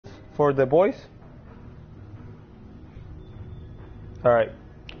for the boys? Alright,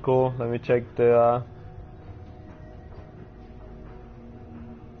 cool. Let me check the...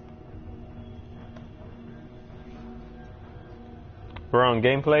 We're on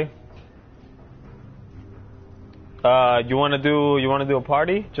gameplay. You wanna do a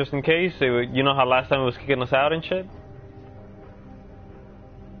party just in case? You know how last time it was kicking us out and shit?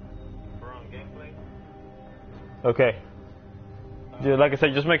 We're on gameplay. Okay. Yeah, like I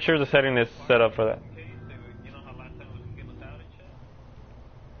said, just make sure the setting is set up for that. You know how last time it was kicking us out and shit?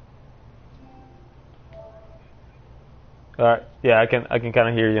 Alright, yeah, I can kind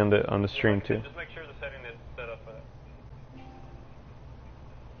of hear you on the stream too. Just make sure the setting is set up for that.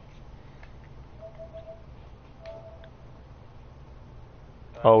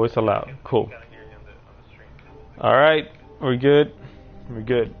 Oh, it's allowed. Cool. Alright, we're good. We're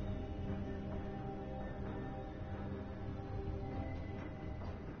good.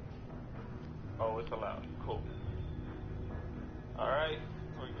 Oh, it's allowed. Cool. Alright,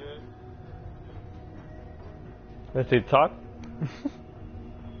 we're good. Let's see, talk.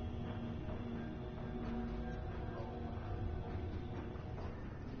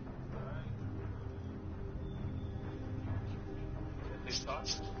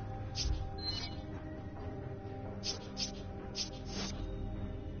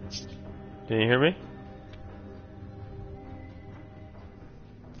 Can you hear me?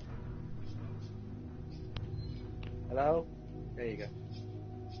 Hello? There you go.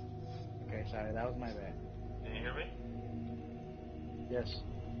 Okay, sorry, that was my bad. Can you hear me? Yes.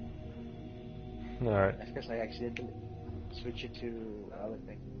 Alright. That's because I accidentally switched it to other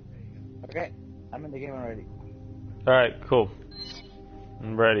thing. Okay, I'm in the game already. Alright, cool.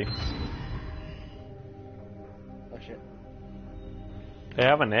 I'm ready. Oh shit. They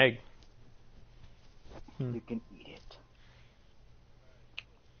have an egg. You can eat it.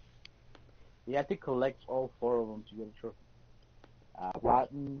 You have to collect all 4 of them to get a trophy.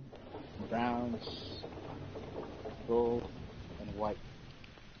 Rotten, browns, gold, and white.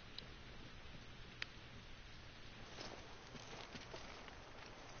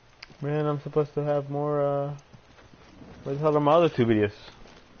 Man, I'm supposed to have more, where the hell are my other 2 videos?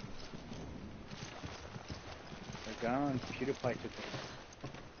 They're gone. PewDiePie took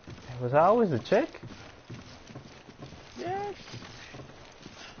it. Was I always a chick? Yes.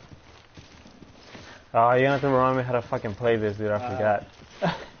 Oh, you have to remind me how to fucking play this, dude. I forgot.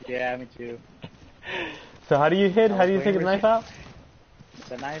 Yeah, me too. So how do you hit? How do you take the knife out?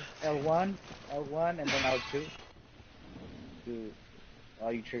 The knife L1, and then L2. You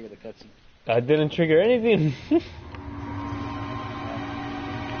trigger the cutscene. I didn't trigger anything. I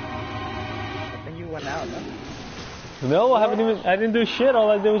think you went out, no? No, I didn't do shit. All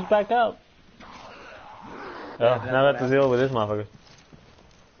I did was back up. Yeah, Oh, now I have to deal with this motherfucker.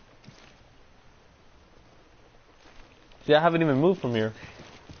 See, I haven't even moved from here.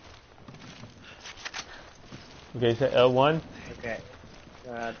 Okay, so L1. Okay.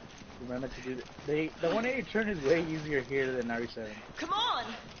 Remember to do the 180 turn is way easier here than RE7. Come on!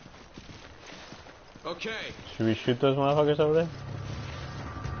 Okay. Should we shoot those motherfuckers over there?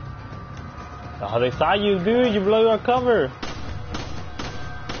 Oh, they saw you, dude. You blow your cover.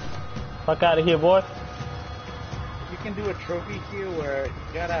 Fuck out of here, boy. You can do a trophy here where you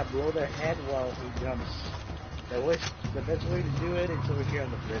gotta blow their head while he jumps. The best way to do it is over here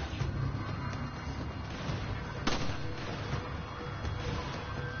on the bridge.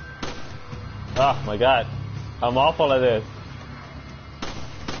 Oh my god. I'm awful at this.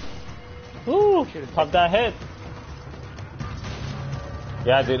 Ooh, pop that head.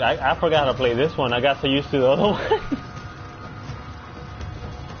 Yeah, dude, I forgot how to play this one. I got so used to the other one.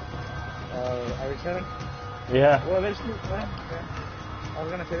 RE7? Yeah. Well, there's no... I was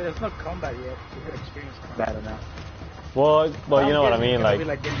gonna say there's no combat yet. You can experience combat or not. Well, you know what I mean, it's like... Be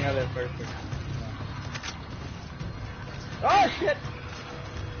like any other person. Oh, shit!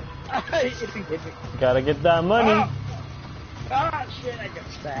 It didn't hit me. Gotta get that money. Ah, shit, I got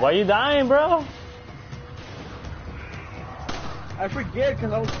stabbed. Why you dying, bro? I forget,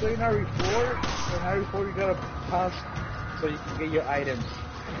 because I was playing RE4, and RE4 you gotta pause so you can get your items.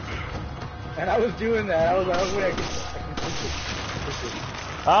 And I was doing that. I was like, oh, wait, I can push it.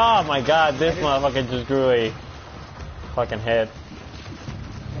 Oh my god, this motherfucker just grew a fucking head.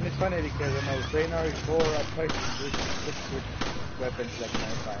 And it's funny because when I was playing RE4, I tried to switch weapons like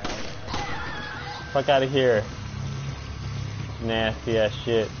knife. Fuck out of here. Nasty ass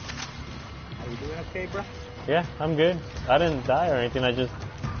shit. Are you doing okay, bro? Yeah, I'm good. I didn't die or anything, I'm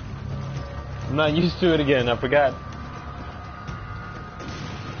not used to it again, I forgot.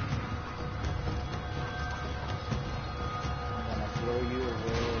 I'm gonna blow you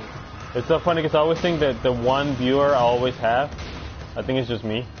away. It's so funny because I always think that the one viewer I always have, I think it's just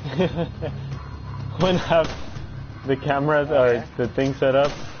me. When I have the cameras or the thing set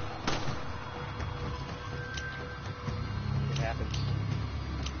up. It happens.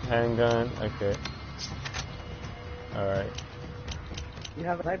 Handgun, okay. Alright. You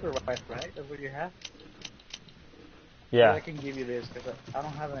have a sniper rifle, right? That's what you have? Yeah. I can give you this because I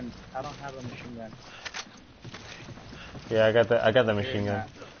don't have a machine gun. Yeah, I got the machine gun.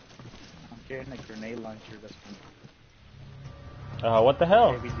 I'm carrying a grenade launcher. That's me. What the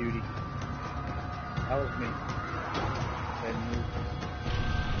hell? Heavy duty. That was me. Then move.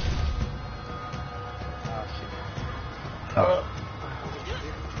 Oh shit.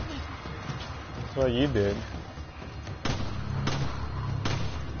 That's what you did.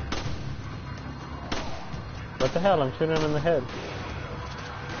 What the hell? I'm shooting him in the head.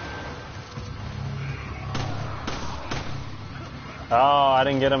 Oh, I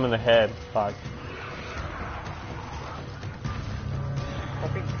didn't get him in the head. Fuck.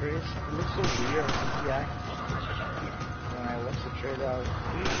 Fucking Chris, it looks so weird on CGI. When I watch the trailer,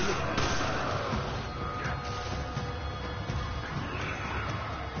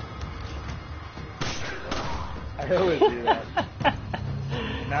 I always do that.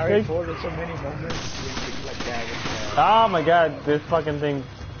 Now I recorded so many moments like that. Oh my god, this fucking thing.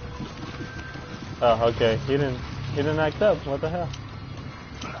 Oh, okay. He didn't act up. What the hell?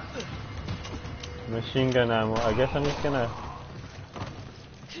 Machine gun ammo. I guess I'm just gonna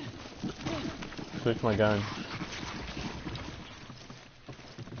switch my gun.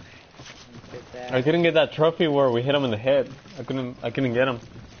 I couldn't get that trophy where we hit him in the head. I couldn't get him.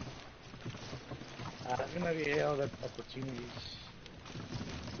 There's gonna be other opportunities.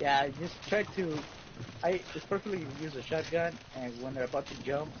 Yeah, I just try to. It's perfectly use a shotgun, and when they're about to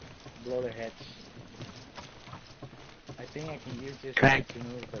jump, blow their heads. I think I can use this to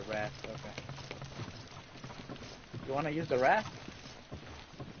move the raft. Okay. You wanna use the raft?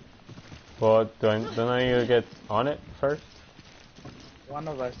 Well, don't I need to get on it first? One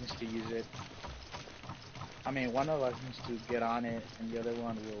of us needs to use it. I mean, one of us needs to get on it, and the other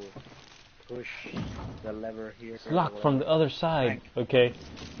one will push the lever here. It's locked from the other side. Okay.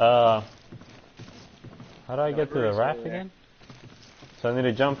 How do I get to the raft again? So I need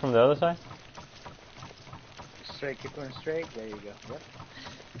to jump from the other side? Straight, keep going straight. There you go. Yep.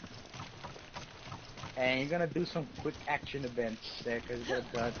 And you're gonna do some quick action events there, because you're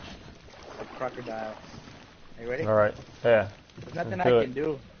gonna dodge a crocodile. Are you ready? Alright. Yeah. There's nothing I can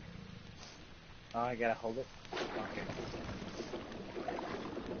do. Oh, I gotta hold it. Okay.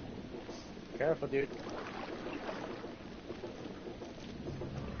 Careful, dude.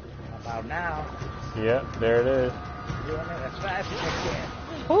 About now. Yep, there it is. Doing it as fast as I can.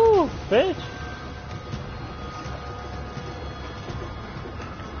 Woo, bitch!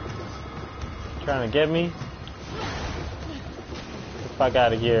 Trying to get me? Get the fuck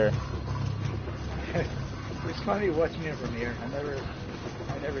out of here. It's funny watching it from here. I've never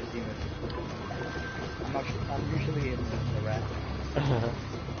seen it. I'm usually in the raft.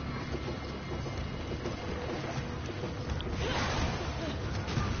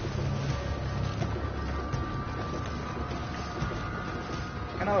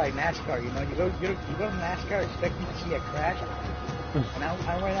 Kind of like NASCAR, you know. You go to NASCAR expecting to see a crash, and I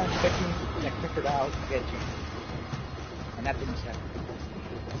went out expecting that crocodile to get you, and that didn't happen.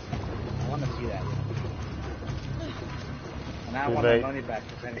 I want to see that. And now I want my money back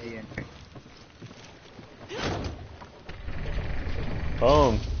for sending in.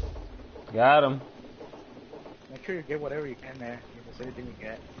 Boom. Got him. Make sure you get whatever you can there. If there's anything you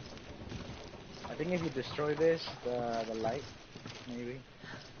get. I think if you destroy this, the light, maybe.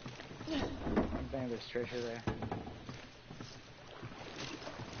 Something there's treasure there.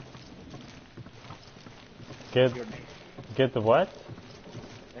 Get the what?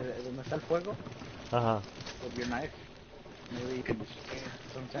 ¿Dónde está el fuego? With your knife. Maybe you can destroy it.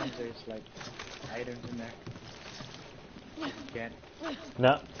 Sometimes there's like items in there. You can't.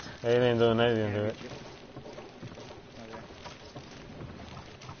 No, they didn't do anything to it. Okay.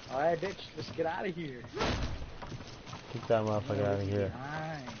 Alright, bitch, let's get out of here. Get that motherfucker out of here.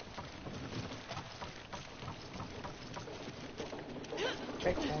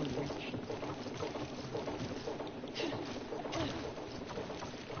 Checkpoint reached.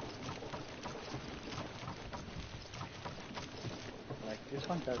 Like, this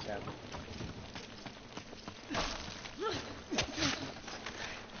one does have it.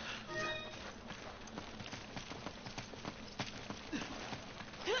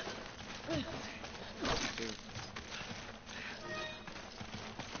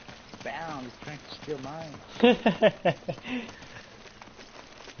 Bam, he's trying to steal mine.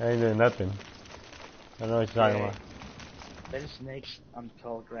 I ain't doing nothing. I don't know what you're talking about. There's snakes on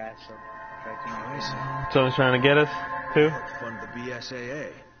tall grass, so try to Someone's trying to get us, too? Fun of the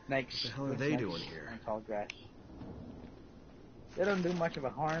BSAA. snakes. What the hell are they snakes doing here? on tall grass. They don't do much of a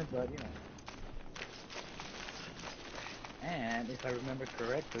harm, but you know. And if I remember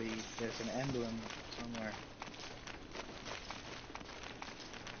correctly, there's an emblem somewhere.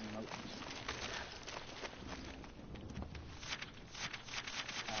 Nope.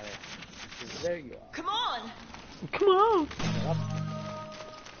 There you are. Come on! Come on! Up.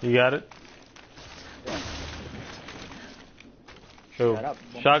 You got it? Yeah. Oh, Shut up.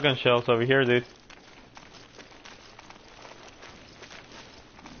 shotgun shells over here, dude.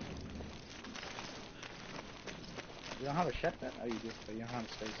 You don't have a shotgun? Oh, you do, but you don't have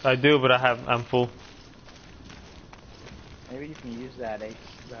space. I do, but I'm full. Maybe you can use that the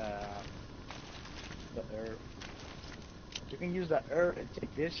herb. You can use the herb and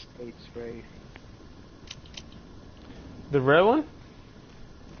take this 8 spray. The red one?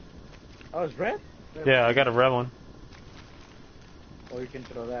 Oh, it's red? Yeah, I got a red one. Or you can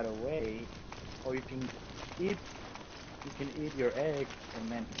throw that away. Or you can eat. You can eat your egg and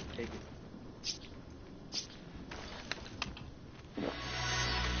then take it. There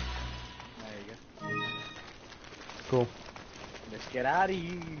you go. Cool. Let's get out of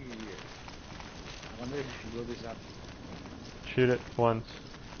here. I wonder if you should blow this up. Shoot it once.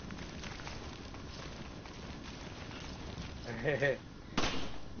 No,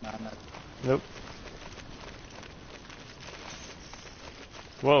 not. Nope.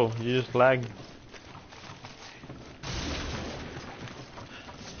 Whoa, you just lagged.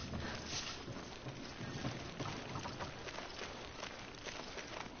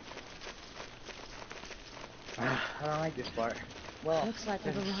 I don't like this part. Well, Looks like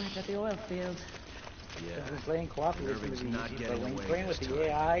we've arrived at the oil field. Yeah. if we're playing co-op, it's Irving's gonna not be easy, but getting when you're away playing with this the time.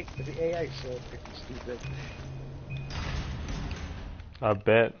 AI, the AI is so freaking stupid. I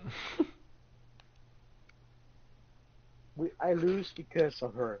bet. I lose because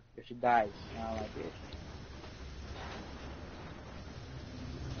of her. If she dies, I don't like it.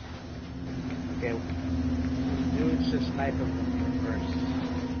 Okay, dude's a sniper first.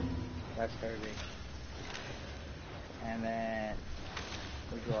 That's Irving. And then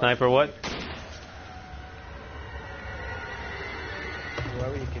we go Sniper what?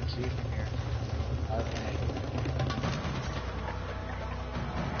 whoever you can see from here. Okay.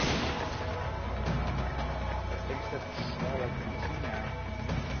 Things that's all I can see now.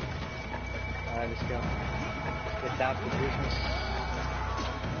 Alright, let's go. Let's get down to business.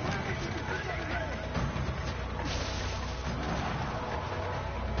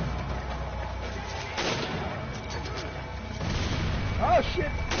 Oh shit!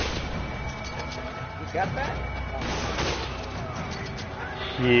 You got that?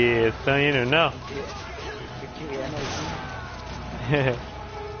 Yeah, so you don't know.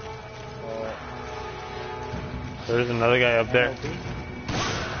 There's another guy up there.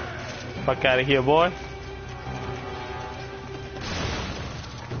 Fuck out of here, boy.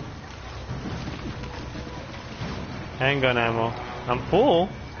 Handgun ammo. I'm full?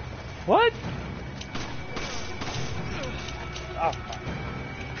 What? Oh,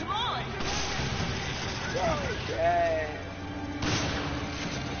 Come on! yeah.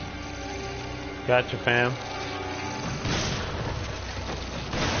 Gotcha, fam.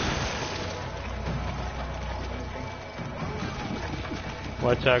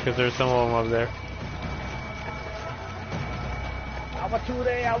 Watch out, cause there's some of them up there.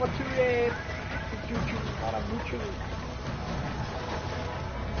 Awature. Choo-choo.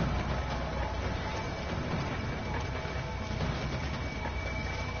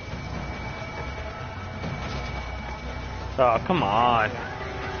 Oh, come on.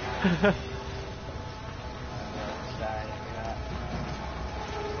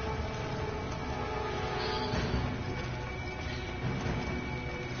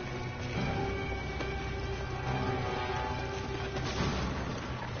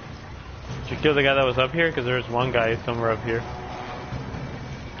 Did you kill the guy that was up here? Because there's one guy somewhere up here.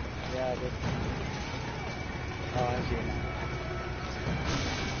 Yeah, I did. Oh, I see it now.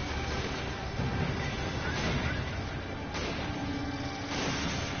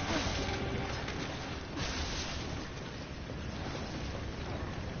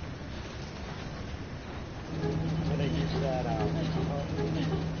 So they use that,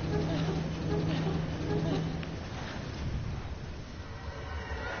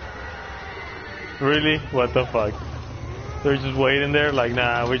 Really? What the fuck? They're just waiting there like,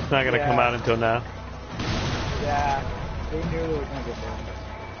 nah, we're just not gonna come Yeah. out until now. yeah, they knew they were gonna get burned.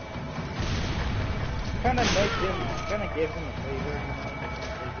 Kinda give them a favor, you know?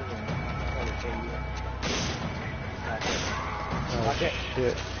 Okay.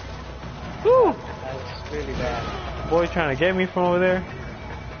 Shit. Woo! That was really bad. Boy trying to get me from over there.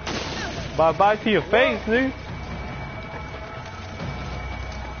 Bye bye to your face, dude.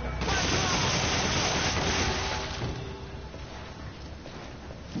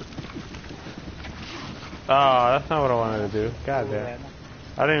 Oh, that's not what I wanted to do. God damn.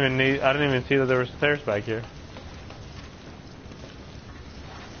 I didn't even see that there were stairs back here.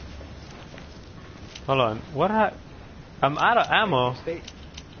 Hold on. What I'm out of ammo.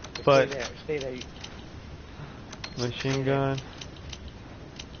 But Stay there. Machine gun.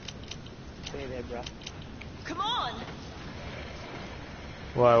 Stay there, bro. Come on!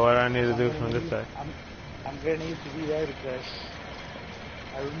 Why? What do I need to do from this side? I'm gonna need to be there because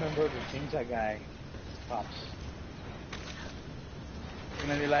I remember the chainsaw guy pops. And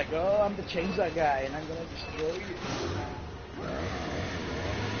then you're like, oh, I'm the chainsaw guy, and I'm gonna destroy you.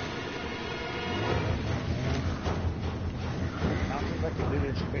 I don't think I can do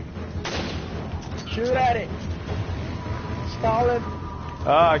this quick. Shoot at it! Stall him!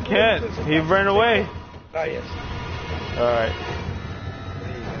 Oh, I can't. He ran away. Oh, yes. Alright.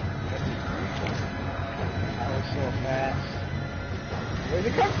 There you go. That was so fast. Where's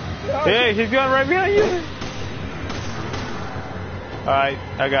he come? Oh, Hey, he's going right behind you. Alright,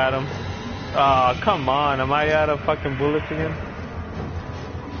 I got him. Oh, come on. Am I out of fucking bullets again?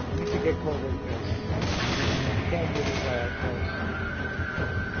 You need to get closer to this. You can't get this close.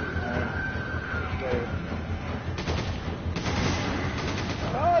 Alright.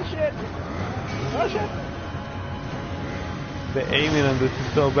 Oh shit! Oh shit! The aiming on this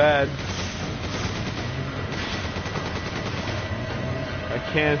is so bad. I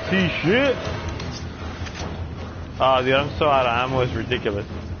can't see shit. Oh, dude, I'm so out of ammo. It's ridiculous.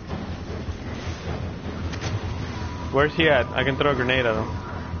 Where's he at? I can throw a grenade at him.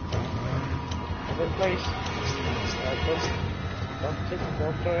 Good place.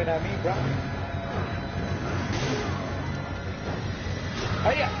 Don't throw it at me, bro. Oh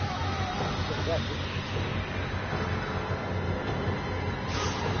yeah.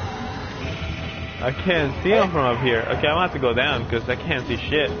 I can't see him from up here. Okay, I'm gonna have to go down because I can't see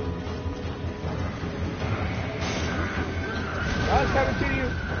shit. Oh, it's coming to you.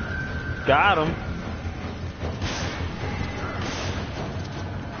 Got him.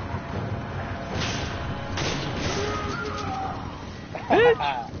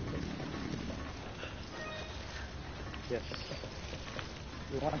 Yes.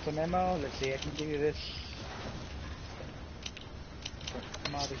 You want some ammo? Let's see, I can give you this.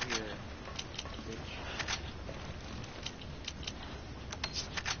 Come out of here, bitch.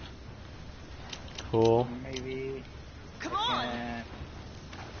 Cool. Maybe. Come on!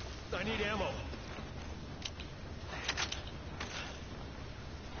 I need ammo.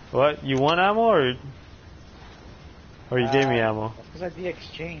 What? You want ammo or you gave me ammo? That's because I did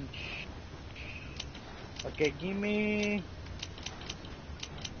exchange. Okay, give me.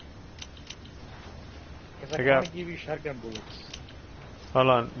 Because I can't give you shotgun bullets. Hold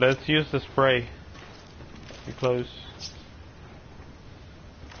on. Let's use the spray. Be close.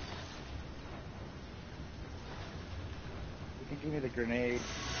 You can give me the grenade.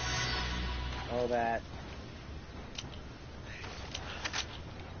 All that.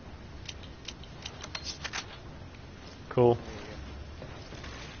 Cool.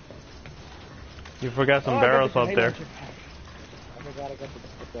 There you You forgot some go. barrels I got up the there. grenade launcher. I forgot I got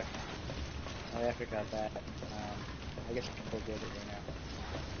the. Oh, yeah, I forgot that. I guess I can go get it right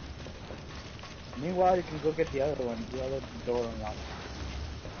now. Meanwhile, you can go get the other one. The other door unlocked.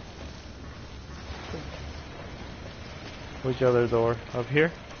 Which other door? Up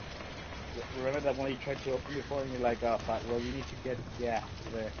here? Remember that one you tried to open before and you're like, oh fuck, well you need to get, yeah,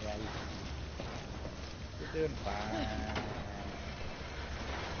 there, yeah. You're doing fine.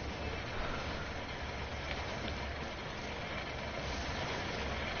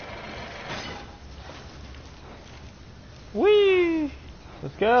 Whee!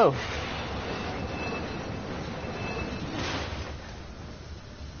 Let's go.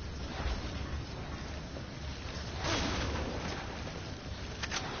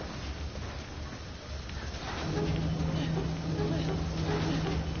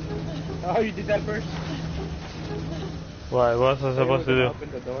 Oh, you did that first? What? What was I supposed to do?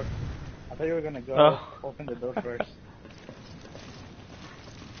 Open the door. I thought you were gonna go open the door first.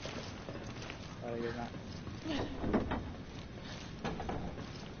 Oh, you're not.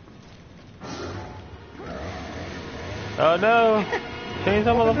 Oh no!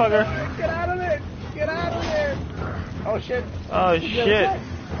 Chainsaw motherfucker! Get out of there! Get out of there! Oh shit! Oh shit!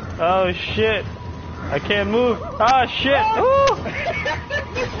 Oh shit! I can't move! Ah shit! Ooh!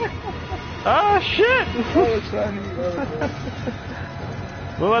 Ah shit! That was funny. That was funny.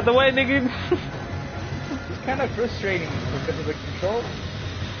 Move out the way, nigga. It's kind of frustrating because of the control.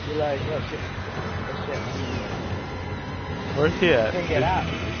 You're like, oh shit. Oh shit. Where's he at? Can't get out.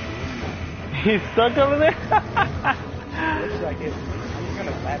 He's stuck over there? Looks like it. I'm just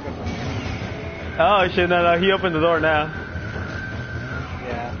gonna slap him. Oh shit, no, he opened the door now.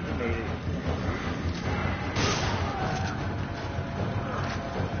 Yeah, he made it.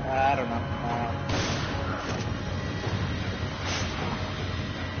 I don't know.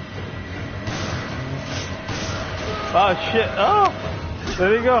 Oh shit, oh!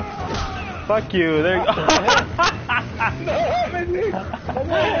 There you go. Fuck you, there you go. No,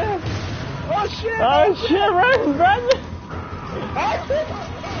 man. Oh shit! Oh shit, run!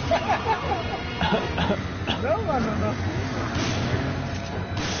 No.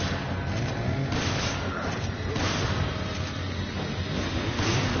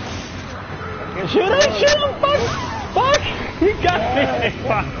 Shoot him! Fuck! He got me!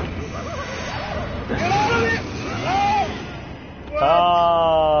 Fuck! Get out of it!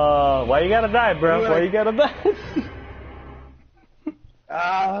 Oh, why you gotta die, bro? Why you gotta die?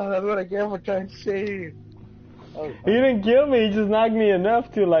 That's what I get for trying to save. Oh, He didn't kill me, he just knocked me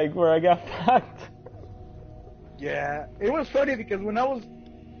enough to like where I got fucked. yeah, it was funny because when I was,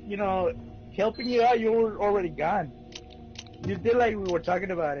 helping you out, you were already gone. You did like we were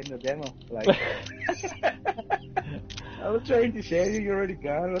talking about in the demo. Like, I was trying to save you, you're already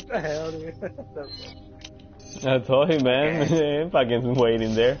gone. What the hell, dude? I told you, man. I'm fucking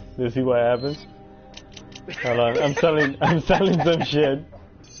waiting there to see what happens. Hold on, I'm selling some shit.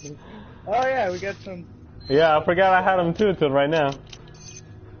 Oh yeah, we got some. Yeah, I forgot I had them too till right now.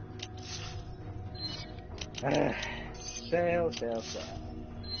 Sell.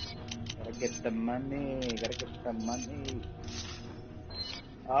 Gotta get the money.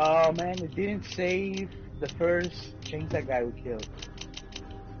 Oh man, it didn't save the first chainsaw guy we killed.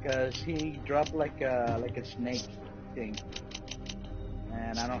 Because he dropped like a snake thing.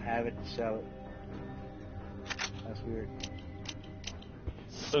 And I don't have it to sell it. That's weird.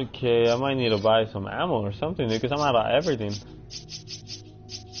 Okay, I might need to buy some ammo or something because I'm out of everything.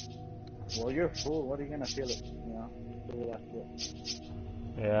 Well, you're full. What are you gonna fill it? Fill it up with.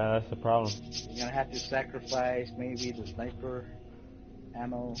 Yeah, that's the problem. You're gonna have to sacrifice maybe the sniper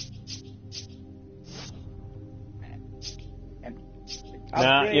ammo. And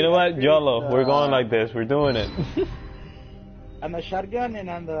Nah, you know what? YOLO. We're going like this. We're doing it. On the shotgun and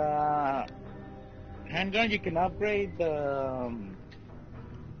on the handgun, you can upgrade the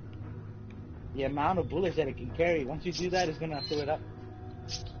amount of bullets that it can carry. Once you do that, it's gonna fill it up.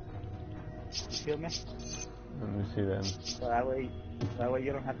 You feel me? Let me see then. So that way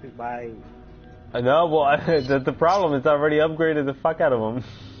you don't have to buy. I know, well, the problem is I already upgraded the fuck out of them.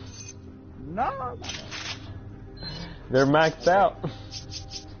 No. They're maxed out.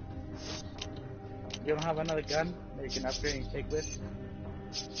 You don't have another gun that you can upgrade and take with?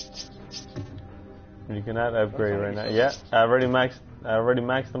 You cannot upgrade right now. Yeah, I already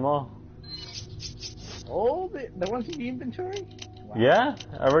maxed them all. Oh, the ones in the inventory? Wow. Yeah,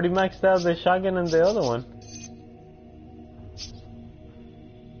 I already maxed out the shotgun and the other one.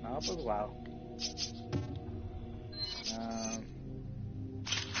 Oh, but wow.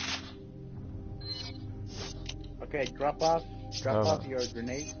 Okay, drop off your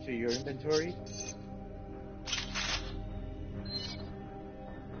grenade to your inventory.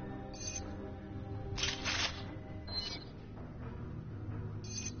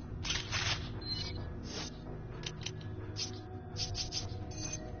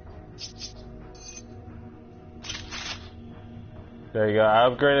 There you go. I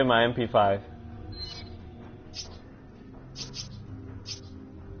upgraded my MP5.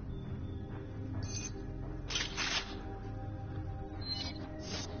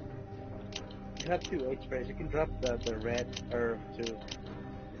 You have 2 H-sprays. You can drop the red herb too,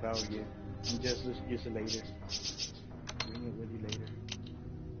 if I were you, and just use it later. Bring it with you later.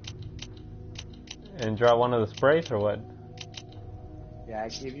 And drop one of the sprays or what? Yeah, I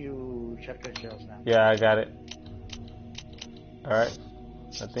give you shotgun shells now. Yeah, I got it. Alright.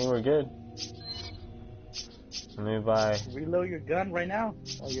 I think we're good. Let me buy. Reload your gun right now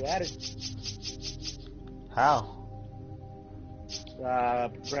while you're at it. How?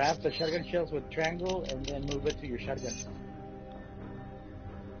 Grab the shotgun shells with triangle and then move it to your shotgun.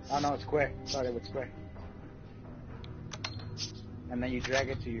 Oh no, it's square. Sorry, with square. And then you drag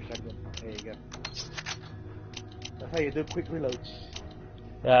it to your shotgun. There you go. That's how you do quick reloads.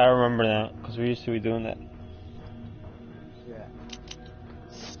 Yeah, I remember now, because we used to be doing that. Yeah.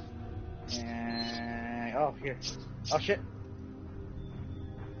 And oh, here. Oh shit.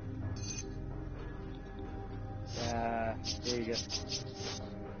 There you go.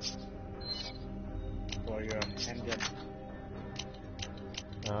 for your handgun.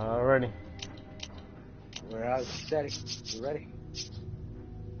 Alrighty. We're out setting. You ready?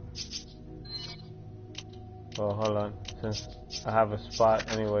 Well, hold on. Since I have a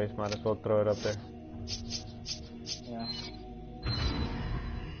spot anyways, might as well throw it up there. Yeah.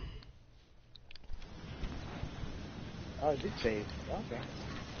 Oh, it did save. Okay.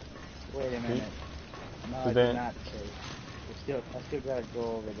 Wait a minute. No, I did not save. I still gotta go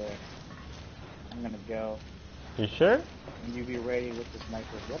over there. I'm gonna go. You sure? And you be ready with the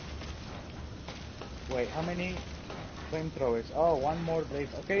sniper. Yep. Wait, how many flamethrowers? Oh, one more blaze.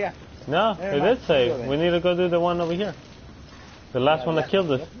 Okay, yeah. No, Never it mind. did save. We need to go do the one over here. The last one that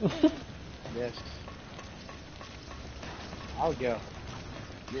killed us. Yep. Yes. I'll go.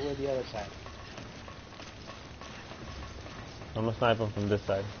 You were the other side. I'm gonna snipe him from this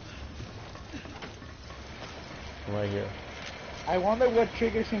side. Right here. I wonder what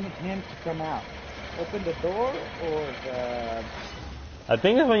triggers him to come out. Open the door or the... I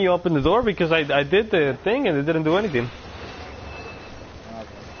think it's when you open the door because I did the thing and it didn't do anything. Okay.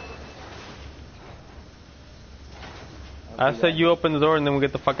 I said you open the door and then we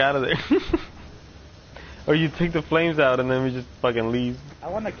get the fuck out of there. Or you take the flames out and then we just fucking leave. I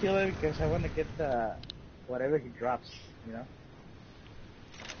want to kill him because I want to get the... whatever he drops, you know?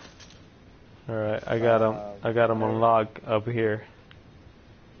 Alright, I got him. I got him on log up here.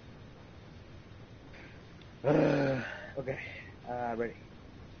 Okay, ready.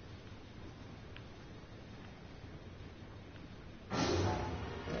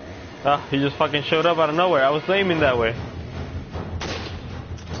 Ah, he just fucking showed up out of nowhere. I was aiming that way.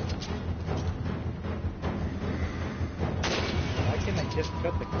 Why can't I just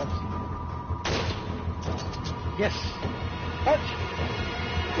cut the cutscene? Yes! Touch!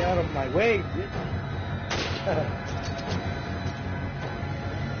 Get out of my way, bitch!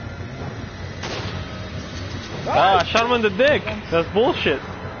 Ah, I shot him in the dick. That's bullshit.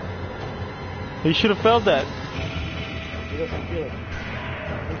 He should have felt that. He doesn't feel it.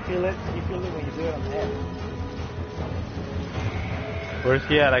 You feel it when you do it on the head. Where's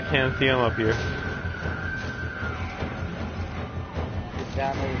he at? I can't see him up here. He's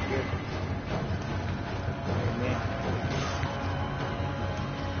down over here.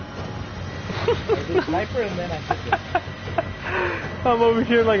 I do sniper and then I hit him. I'm over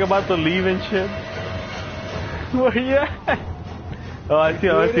here like about to leave and shit. Where you at? Oh, I see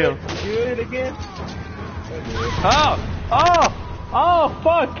him, I see him. Do it again. Oh! Oh! Oh,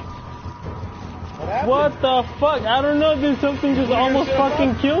 fuck! What happened? What the fuck? I don't know, dude. Something just almost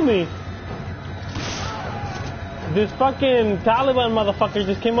fucking killed me. This fucking Taliban motherfucker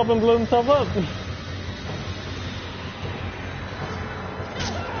just came up and blew himself up.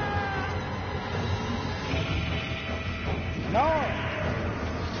 No!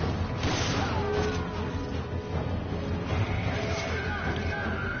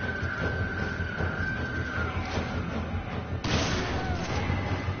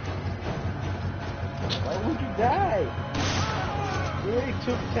 Why would you die? You already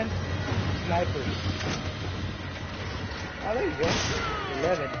took 10 snipers. Oh, there you go.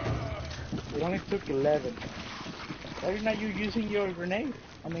 11. It only took 11. Why are not you using your grenade?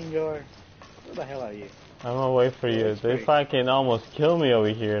 I mean your... Where the hell are you? I'm gonna wait for you. They fucking almost killed me over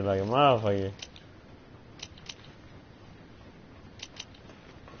here like a motherfucker.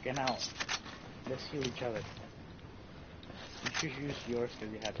 Okay, now, let's heal each other. You should use yours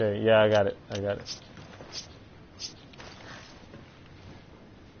because you have... Okay, yeah, I got it. I got it.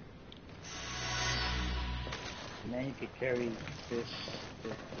 And then you could carry this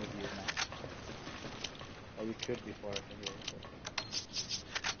with you now. Or you could before.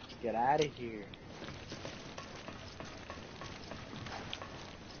 Get out of here.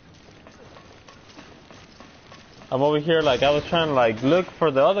 I'm over here like I was trying to like look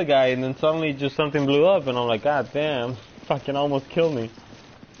for the other guy and then suddenly just something blew up and I'm like, god damn, fucking almost killed me.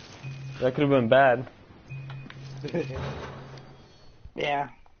 That could have been bad. Yeah.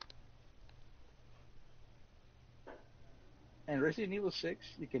 And Resident Evil 6,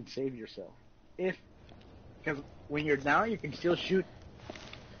 you can save yourself. Because when you're down, you can still shoot.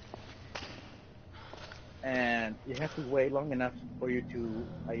 And you have to wait long enough for you to,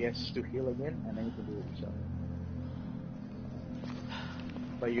 I guess, to heal again, and then you can do it yourself.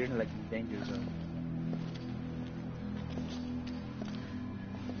 But you're in like the danger zone.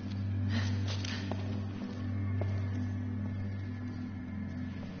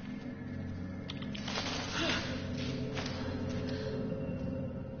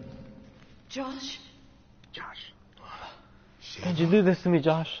 Josh, Josh. Can't you do this to me,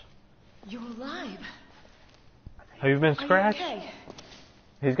 Josh? you're alive. Have you been Are you scratched? okay?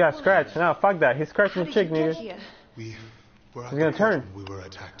 He's got scratch. No, fuck that. He's scratching How the did chick, you get nigga. here? We were at He's gonna the turn. port when we were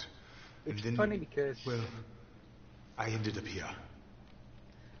attacked. And It's then, funny because well, I ended up here.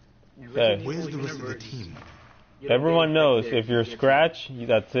 in Hey. Resident Where's Evil the rest of the universe, team? you don't Everyone get knows infected, if you're you get- scratch,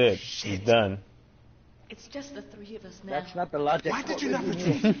 that's it. He's done. It's just the three of us now. That's not the logic. Why of did you not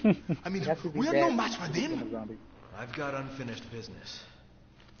Resident Evil. retreat? I mean, You have to be we are no bad match for to become them. a zombie. I've got unfinished business.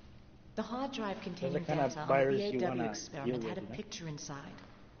 The hard drive containing the kind of data on virus the you VAW wanna experiment deal had a with, you know? picture inside.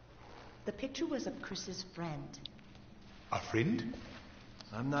 The picture was of Chris's friend. A friend?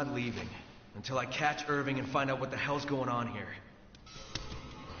 I'm not leaving until I catch Irving and find out what the hell's going on here.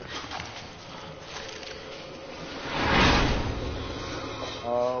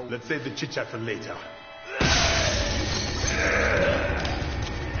 Oh, Let's save the chit chat for later.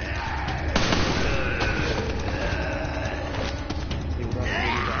 you don't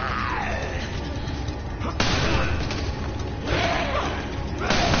need that.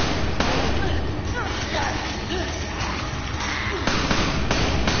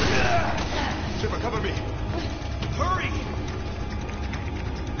 Shipper, cover me. Hurry!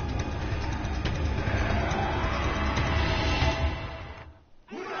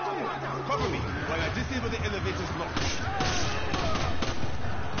 Cover me while I disable the elevator's lock.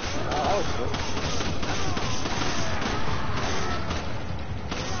 Oh, that was good.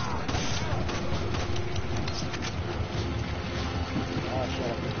 Oh,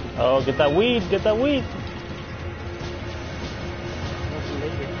 shut up. Oh, get that weed, get that weed. Don't be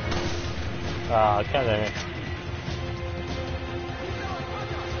lazy. Ah, God damn it.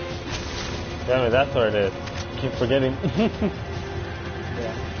 Damn it, that's where it is. Keep forgetting.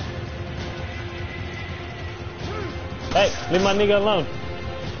 Yeah. Hey, leave my nigga alone.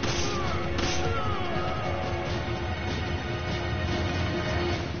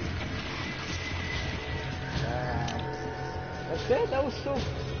 That's it? That was so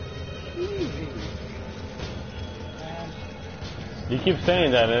easy. Man. You keep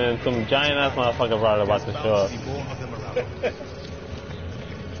saying that, and then some giant ass motherfucker brought about to show up. See more of them around.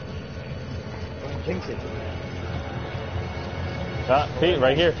 Don't jinx it. Ah, see,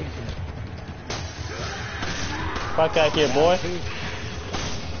 right here. Jinx it. Fuck out here, boy.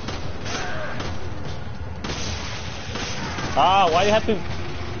 Ah, why you have to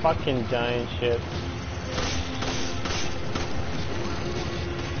fucking giant shit?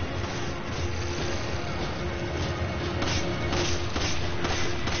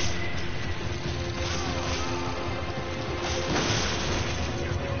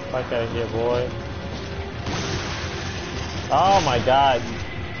 Fuck out here, boy. Oh my god.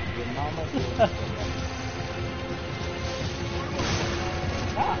 Your mama did.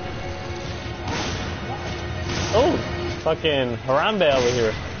 Oh, fucking Harambe over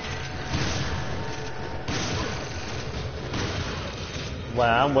here.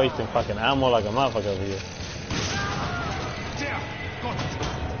 Wow, I'm wasting fucking ammo like a motherfucker over here. There! Got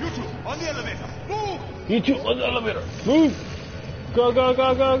it! You two, on the elevator! Move! You two on the elevator. Move! Go, go,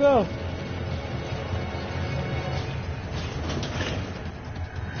 go, go, go.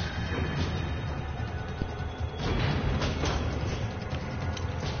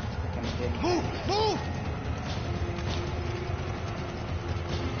 Move! Move!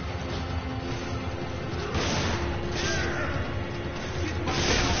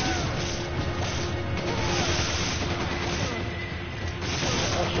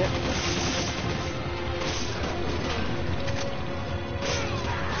 Oh shit.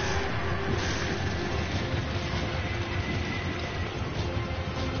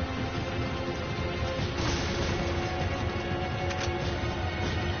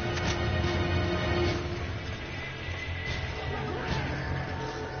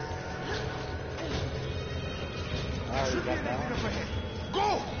 Alright, we got that one. Up ahead.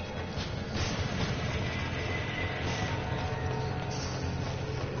 Go!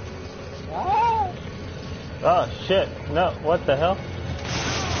 Ah! Oh shit. No, what the hell?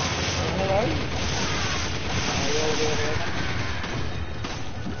 Where are you? Are you over there?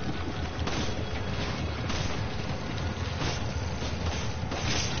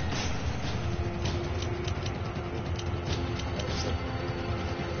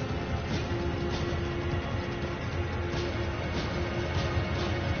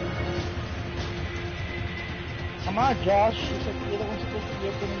 Come on, Josh. You said you're the one supposed to be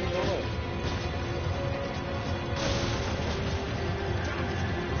opening the door.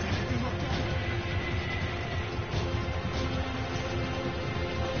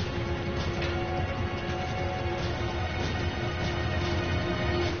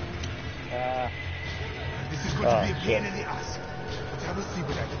 This is going Oh, to be a shit. pain in the ass. But I will see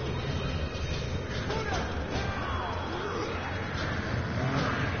what I can do.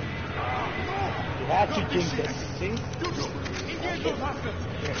 Don't you jinx it. See? You two, engage those hostiles.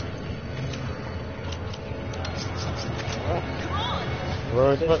 Where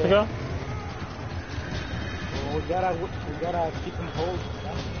are we supposed to go? Well, we gotta keep them hold. You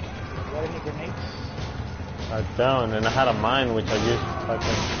got any grenades? I don't, and I had a mine which I used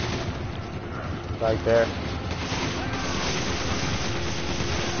fucking right there.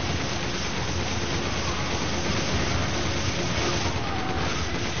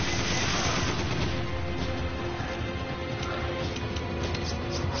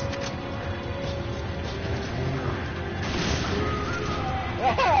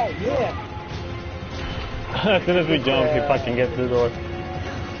 Ah, yeah! As soon as we jump, he fucking gets through the door. Get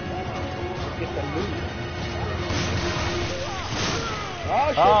the loot. Oh,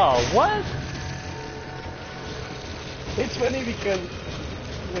 shit. Oh, what? It's funny because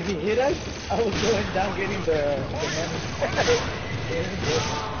when he hit us, I was going down getting the hammer.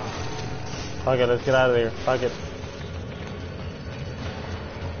 Fuck it, let's get out of here. Fuck it.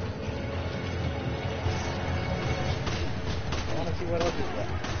 I want to see what else is there.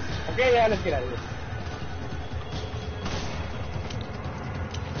 Okay, yeah, let's get out of here.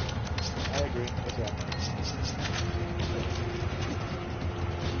 I agree. Let's go.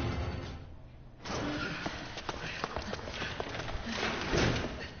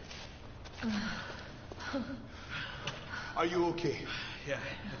 Are you okay? Yeah, I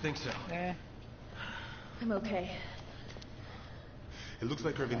think so. I'm okay. It looks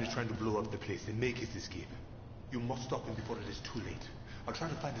like Irving is trying to blow up the place and make his escape. You must stop him before it is too late. I'll try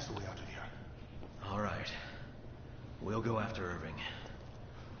to find us a way out of here. All right. We'll go after Irving.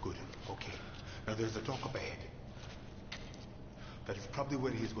 Good. Okay. Now there's a dock up ahead. That is probably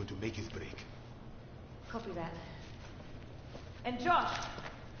where he is going to make his break. Copy that. And Josh!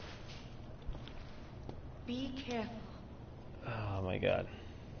 Be careful. Oh my god.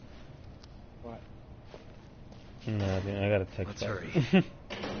 What? Nothing. I gotta text. Let's back. hurry.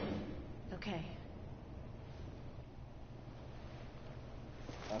 Okay.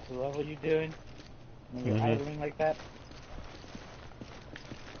 That's the level you doing? When you're Mhm. idling like that?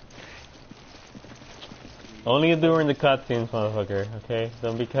 Only during the cutscenes, motherfucker. Okay,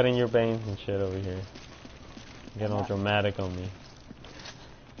 don't be cutting your veins and shit over here. Getting all dramatic on me.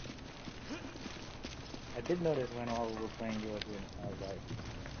 I did notice when all we were playing yours, I was like,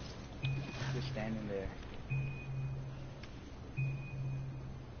 just standing there.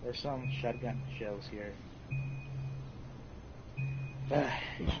 There's some shotgun shells here.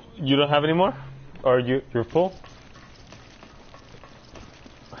 You don't have any more, or you're full?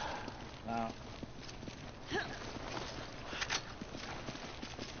 No.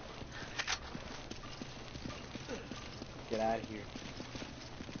 Get out of here.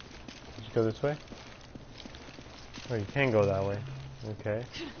 Just go this way. Oh, you can go that way. Okay.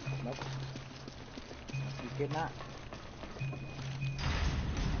 Nope. You cannot.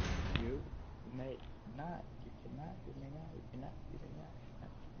 You may not. You cannot. You may not. You cannot. You may not.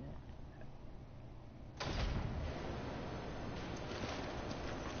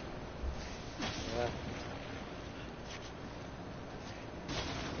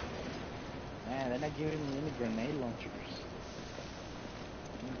 Man, they're not giving me any grenade launchers.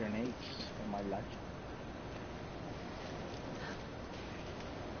 Any grenades in my life.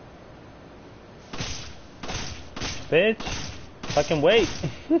 Bitch! Fucking wait!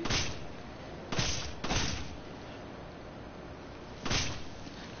 Got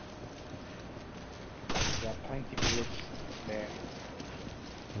plenty of bullets there.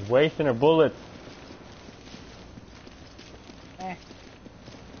 Wasting her bullets.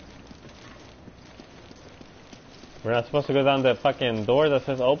 We're not supposed to go down the fucking door that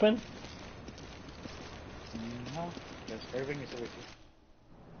says open? No, because Irving is over here.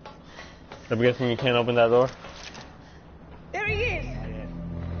 I'm guessing you can't open that door? There he is! Not yet.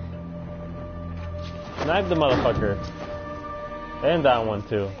 Snipe the motherfucker. And that one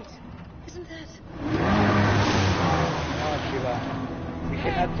too. Isn't that... No, Shiva. We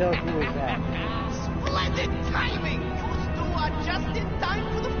cannot tell who is that. Splendid timing! You two are just in time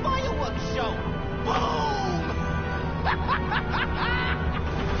for the fireworks show! Boom!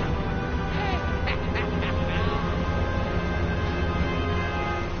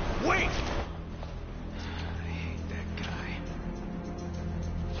 Wait! I hate that guy.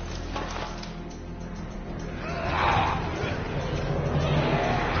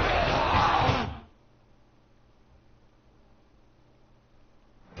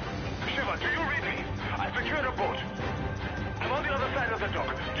 Shiva, do you read me? I secured a boat. I'm on the other side of the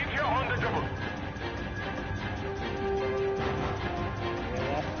dock. Keep here on the double.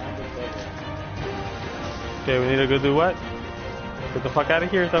 Okay, we need to go do what? Get the fuck out of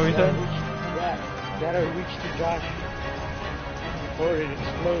here, is that what you said? Yeah. Gotta reach to Josh before it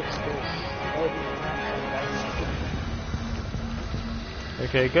explodes, because all these plants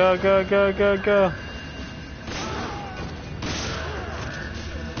Okay, go, go, go, go, go.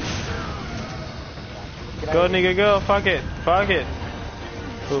 Go, nigga, go. Fuck it. Fuck it.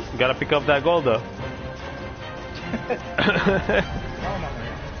 Ooh, gotta pick up that gold, though.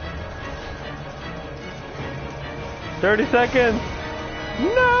 30 seconds.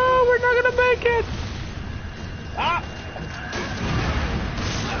 No, we're not gonna make it. Ah!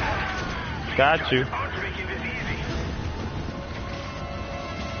 Got you.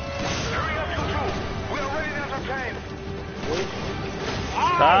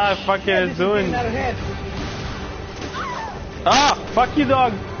 Ah, fuck it, it's doing. Ah, fuck you,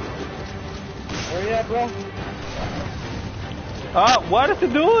 dog. Hurry up, bro. Ah, what is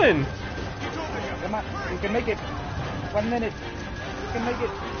it doing? Come on, we can make it. 1 minute. We can make it.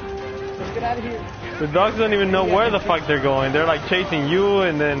 Let's get out of here. The dogs don't even know where the fuck they're going. They're like chasing you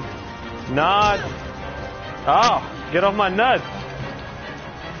and then not. Oh, get off my nuts.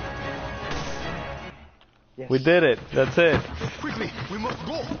 Yes. We did it. That's it. Quickly, we must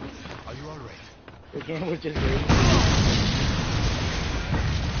go. Are you alright? The game was just great.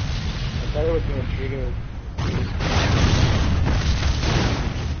 I thought it was going to trigger.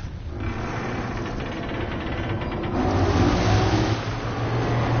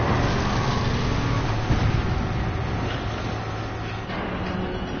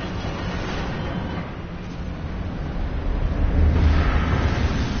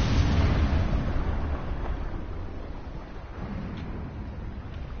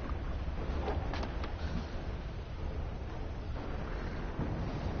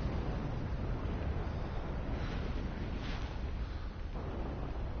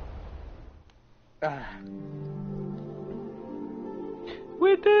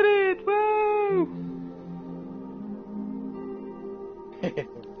 We did it! Woo!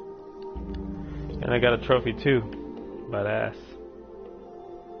 And I got a trophy too. Badass.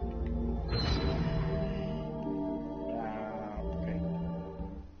 Okay.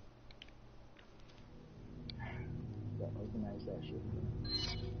 That organize that shit.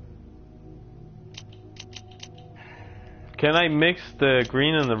 Can I mix the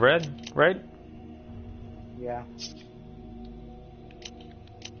green and the red, right? Yeah.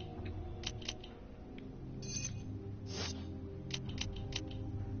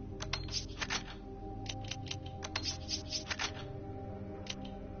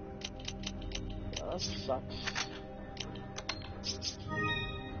 That sucks.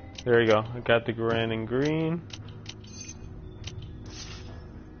 There you go. I got the red and green.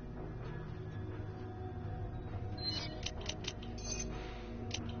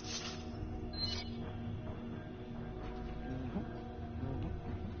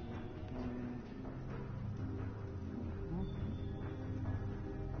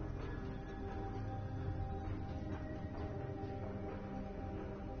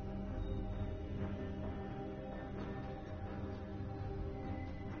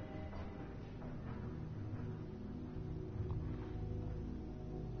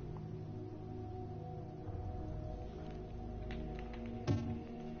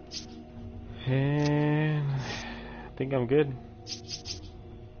 And I think I'm good.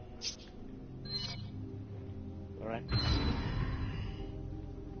 Alright.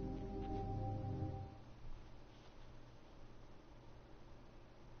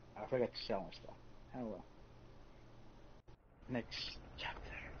 I forgot to sell my stuff. Oh well. Next chapter.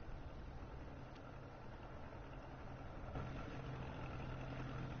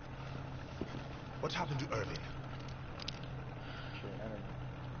 What happened to Irving? Sure, I don't know.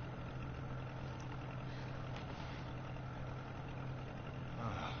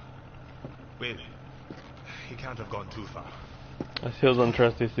 Wait. He can't have gone too far. I still don't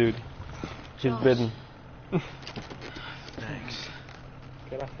trust this dude. He's bitten. Thanks.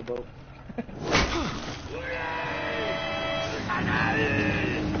 Get off the boat.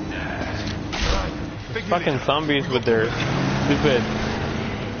 Fucking zombies with their stupid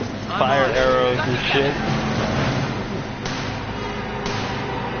fire arrows and shit.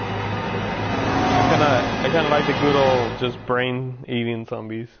 I kinda like the good old just brain eating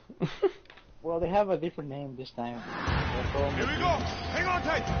zombies. Well, they have a different name this time. Here we go! Hang on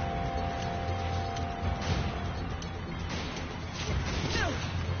tight!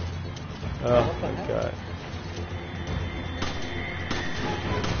 Oh my god.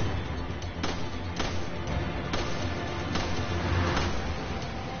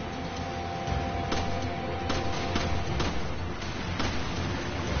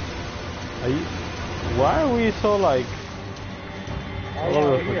 Why are we so like all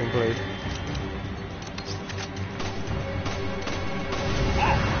over the fucking place?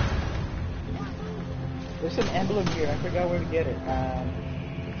 There's an emblem here. I forgot where to get it. I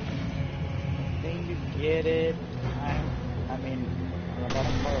think you get it. I mean, on the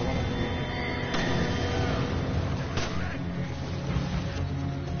bottom part of one of the.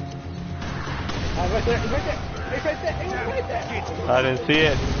 Right there! It's right there! It's right there! It's right there! I didn't see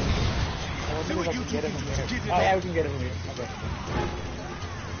it. I wonder if I can get it from here. Oh yeah, we can get it from here. Okay.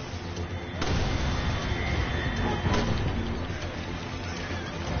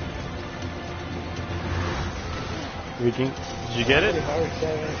 We can. Did you get it?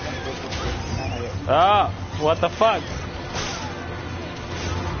 Ah, what the fuck?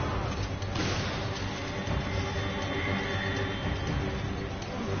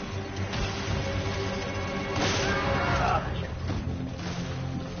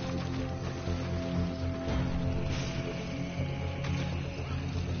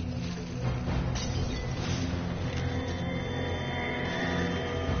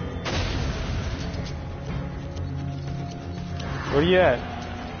 Where you at?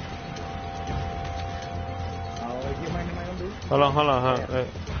 You mind my own dude? Hold on,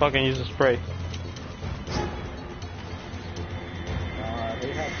 fucking use a spray.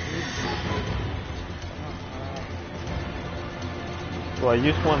 They have Well, I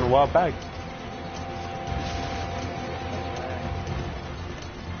used one a while back.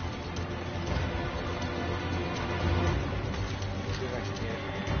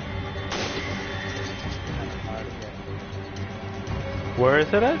 Where is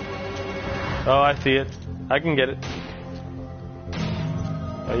it at? Oh, I see it. I can get it.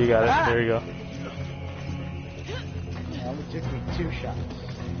 Oh, you got it. There you go. It only took me 2 shots.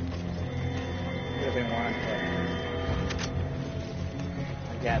 Could have been 1, but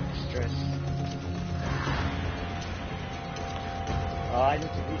I got the stress. Oh, I need to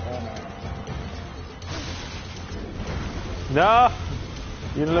be. Oh no. No!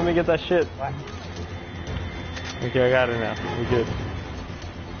 You didn't let me get that shit. What? Okay, I got it now. We're good.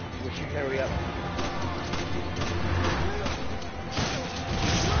 We should hurry up.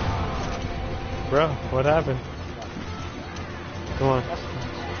 Bro, what happened? Come on. I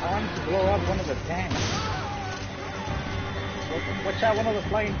wanted to blow up one of the tanks. Watch out, one of the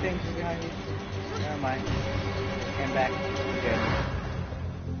flying things is behind you. Never mind. Came back. Good.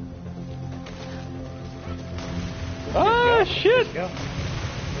 Ah, shit!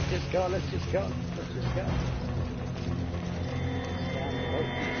 Let's just go. Let's just go. Let's just go.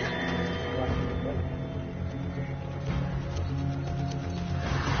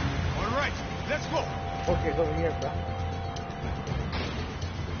 All right, let's go. Okay, over here, bro.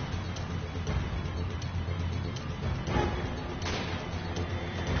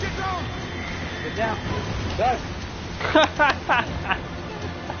 Get down. Get down. Doug.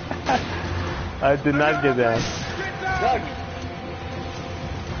 I did not get that. Get down. Doug.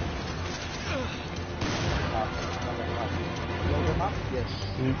 Blow them up? Yes.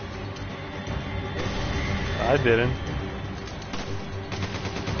 I didn't.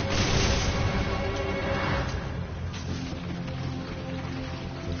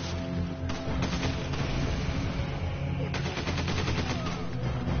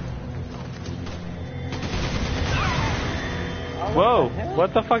 Whoa,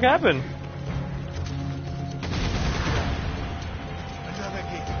 what the fuck happened? Another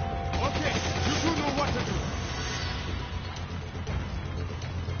gate. Okay, you two know what to do.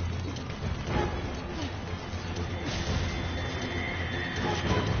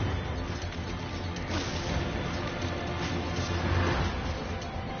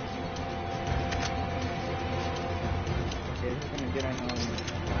 Okay, this is gonna get annoying.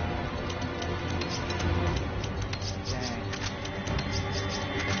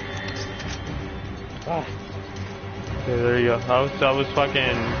 Ah, Okay, there you go. I was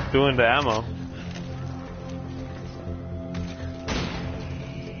fucking doing the ammo.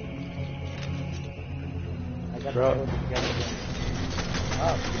 I got Bro. to put it together again.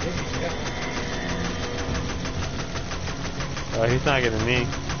 Oh, this is good. Oh, he's not getting me.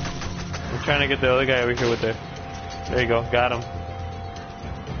 I'm trying to get the other guy over here with the... There you go, got him.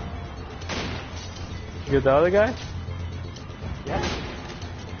 You get the other guy? Yep.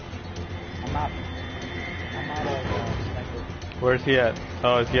 I'm out of sniper. Where's he at?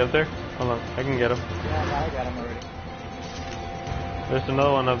 Oh, is he up there? Hold on, I can get him. Yeah, no, I got him already. There's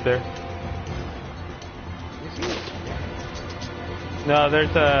another one up there. You see it? No,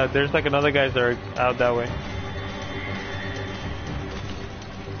 there's like another guys that are out that way.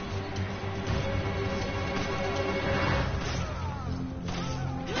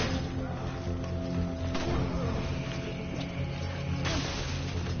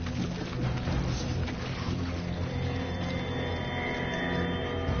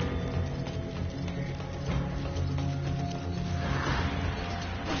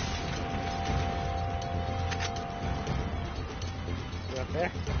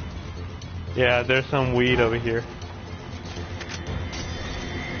 there? Yeah, there's some weed over here.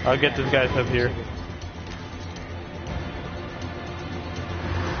 I'll get this guy's up here.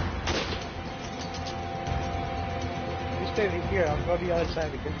 You stay here. I'll go to the other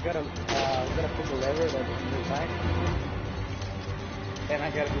side because we gotta pull the lever that's on the side, and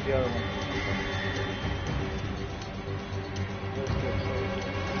I gotta do the other one.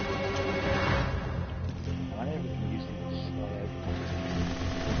 I never been using this.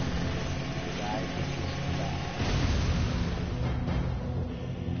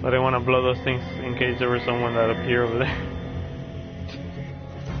 I didn't want to blow those things in case there was someone that appeared over there.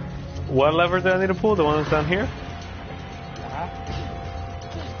 What lever do I need to pull? The one that's down here?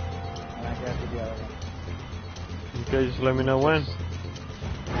 And I gotta do the other one. Okay, just let me know when.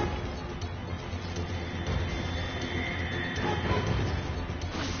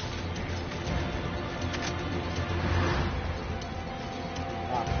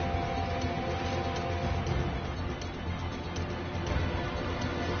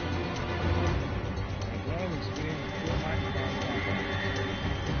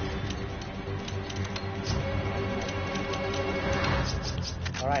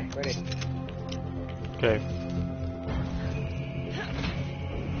 Alright, ready. Okay.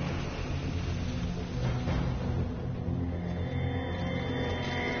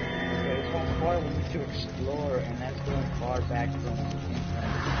 There's one part we need to explore, and that's going far back from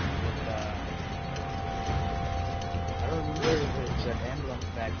I don't remember if it's an emblem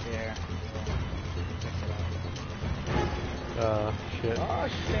back there. Shit. Oh,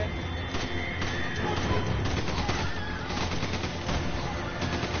 shit.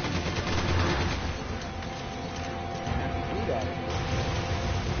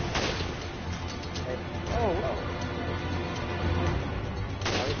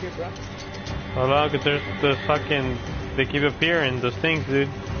 Hold on, cause there's the fucking, they keep appearing, those things, dude.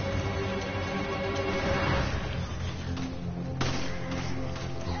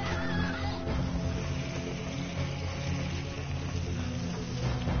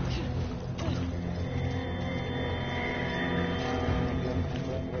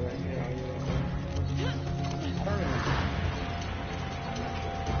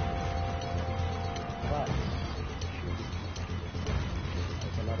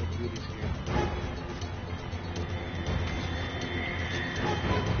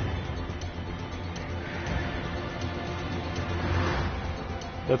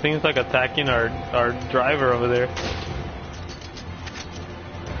 The thing's like attacking our driver over there.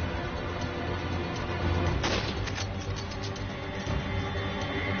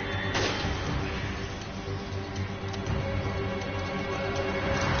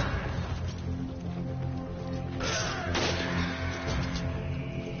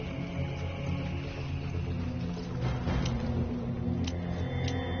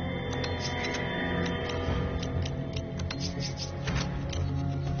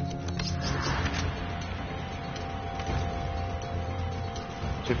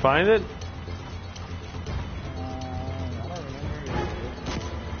 Did you find it?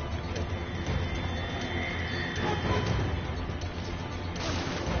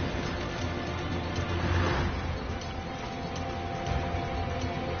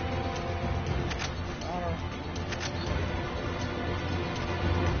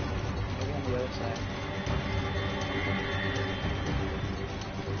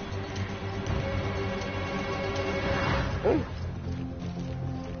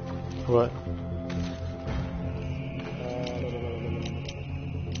 What?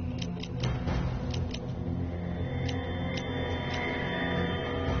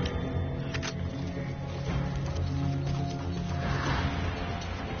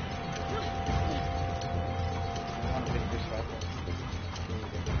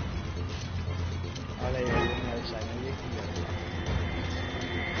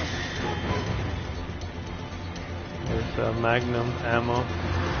 There's Magnum ammo.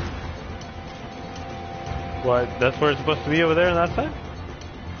 What? That's where it's supposed to be over there on that side?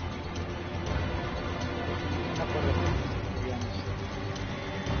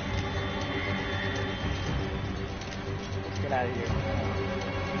 Let's get out of here.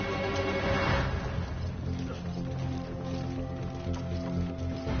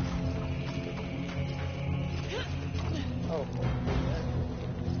 Oh.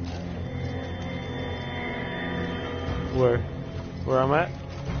 Where I'm at?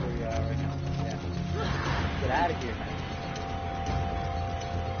 Where we are right now. Yeah. Get out of here, man.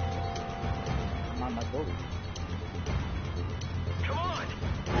 I'm on my boat. Come on!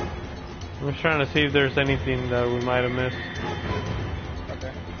 I'm just trying to see if there's anything that we might have missed.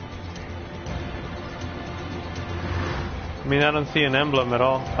 Okay. mean, I don't see an emblem at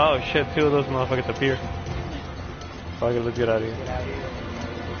all. Oh shit, two of those motherfuckers appear. Fuck it, let's get out of here. Get out of here.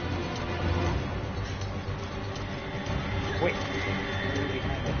 Wait.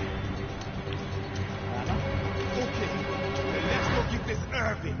 Okay, then let's go get this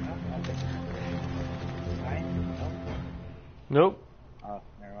Irving. Nope. Oh,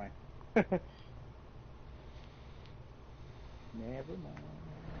 never mind. Never mind.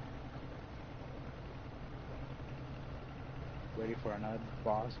 Ready for another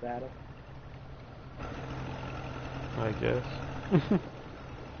boss battle? I guess. Gonna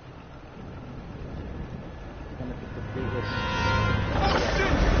be the biggest.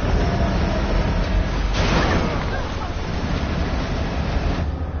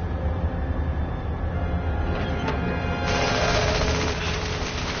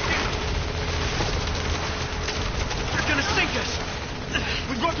 They're gonna sink us!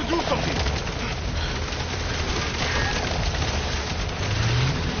 We've got to do something.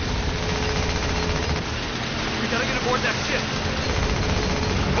 We gotta get aboard that ship!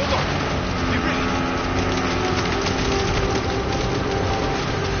 Hold on. Be ready.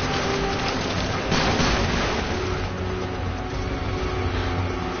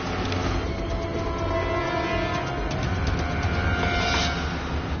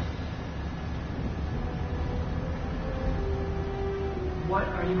 What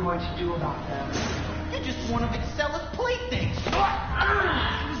are you going to do about them? You're just one of Excella's playthings.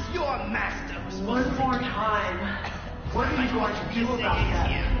 Who's your master? One more time. What are you going to do about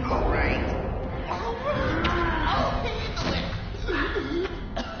them? All right. I'll handle it.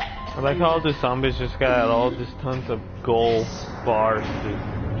 I like how all the zombies just got all these tons of gold bars to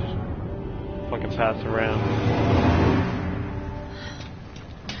just fucking pass around.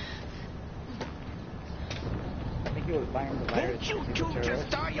 I think he was buying the virus. Won't you two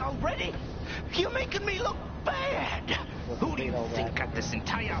just die already? You're making me look bad. Who do you think got this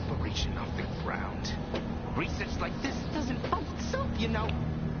entire operation off the ground? Research like this doesn't help itself, you know.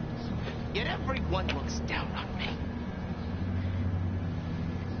 Yet everyone looks down on me.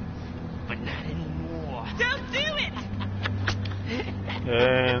 But not anymore. Don't do it!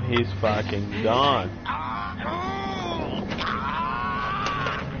 And he's fucking gone.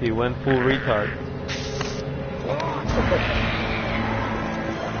 He went full retard.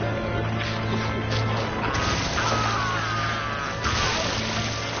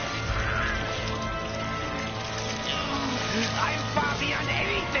 I'm far beyond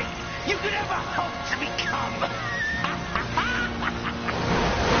anything you could ever hope to become.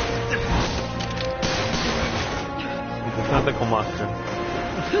 He's a tentacle monster.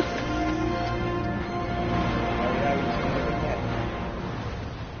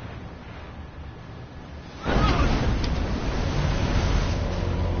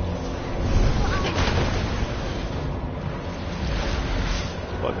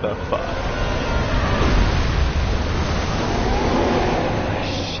 What the fuck?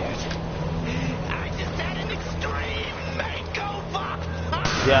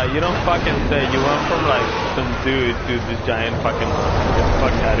 Yeah, you don't fucking say. You went from like some dude to this giant fucking monster. Get the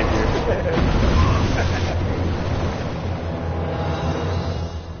fuck out of here.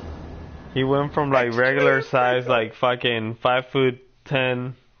 He went from like regular size, like fucking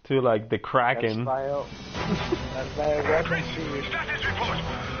 5'10" to like the Kraken. That's bioweapons to you. Status report.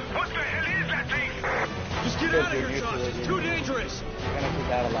 What the hell is that thing? Just get out of here, Josh. It's too dangerous. You're gonna do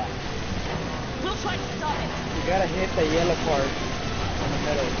that a lot. We'll try to stop it. You gotta hit the yellow part in the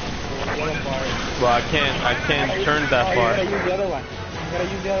middle. The yellow part. Well, I can't turn that far. You gotta use the other one. You gotta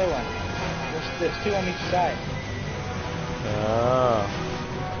use the other one. There's two on each side. Oh,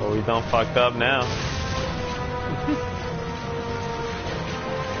 well, we done fucked up now.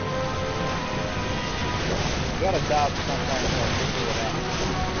 You gotta dodge sometimes.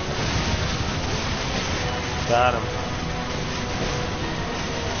 Got him.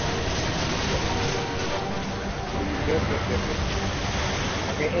 Good.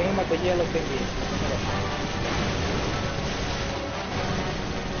 Okay, aim at the yellow thingy.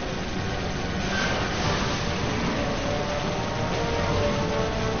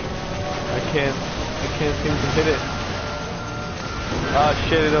 I can't seem to hit it. Oh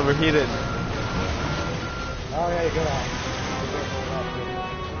shit, it overheated. Oh yeah, you're good on.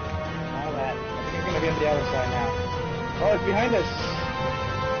 All that. I think you're gonna be on the other side now. Oh, it's behind us.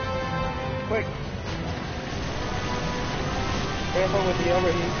 Quick. Careful with the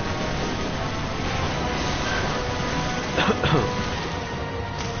overheat.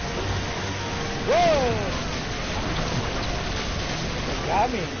 Whoa! It got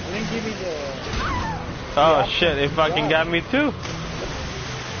me. It didn't give me the... Oh shit, it fucking got me too.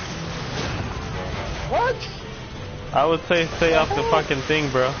 What? I would say stay off the fucking thing,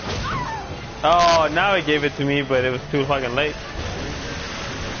 bro. Oh, now it gave it to me, but it was too fucking late.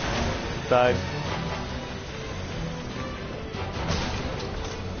 Died.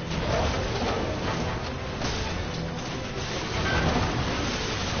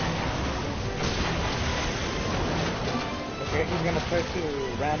 Okay, he's gonna try to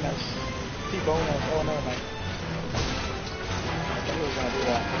ram us, T-bone us. Oh, never mind. I thought he was gonna do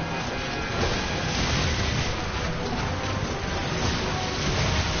that.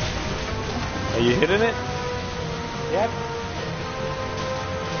 Are you hitting it? Yep.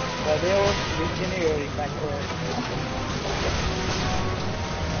 They all regenerating back there.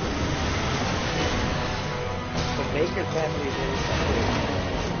 The Baker family did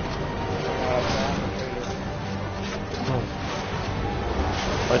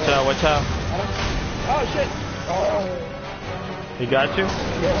Watch out, watch out. Oh shit! Oh, He got you?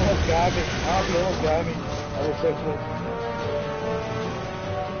 he almost got me. Oh, he almost got me. I was so close.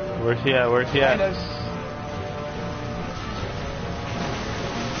 Where's he at? Where's he at? Behind us.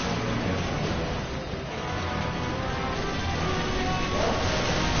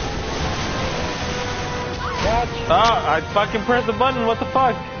 Watch. Oh, I fucking pressed the button. What the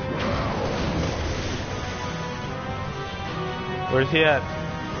fuck? Where's he at?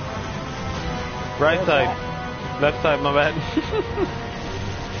 Right side. Left side, my bad.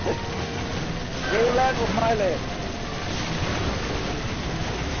 Your left with my left.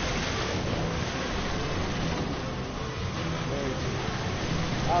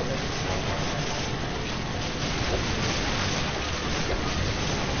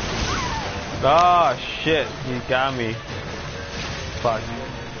 Oh shit, he got me. Fuck.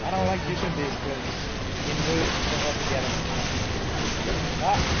 I don't like using this because you move to help to get him.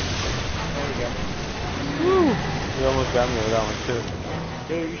 Ah, there we go. Woo. He almost got me with that one too.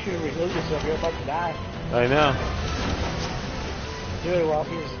 Dude, you should have rehealed yourself. You're about to die. I know. Do it while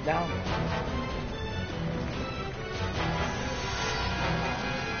he was down.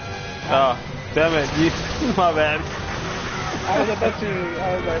 Oh, damn it. You, my bad. I was about to,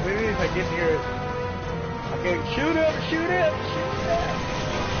 I was like, maybe if I get near it. Okay, shoot him, shoot him, shoot him.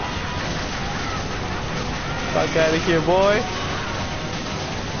 Fuck out of here, boy.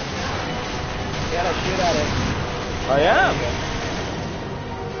 You gotta shoot at it. I am.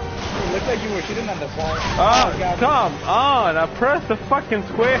 It looked like you were shooting on the side. Oh, God. come on. I pressed the fucking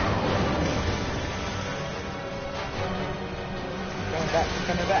square. Coming back,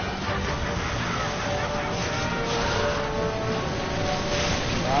 coming back.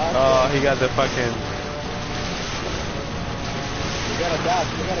 Oh, he got the fucking... You gotta dodge,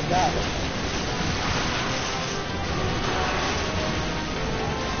 you gotta dodge.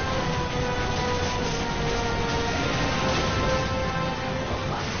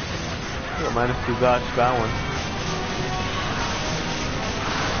 I managed to dodge that one.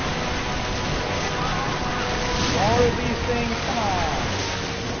 More of these things, come on.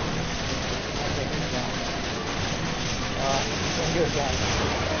 Okay, he's down.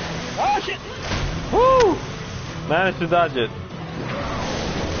 Oh shit! Woo! Managed to dodge it.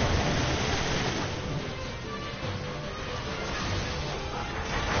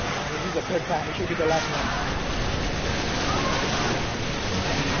 This is the third time, it should be the last one.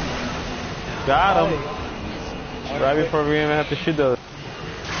 Got him. Oh, Right before we even have to shoot those.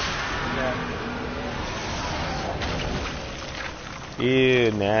 Yeah.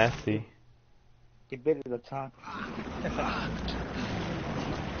 Ew, nasty. He bit at the tongue.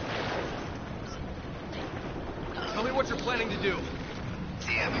 Tell me what you're planning to do.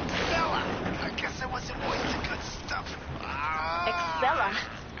 Damn it, Stella! I guess I wasn't worth the good stuff. Excella.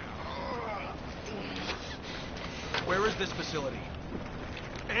 Where is this facility?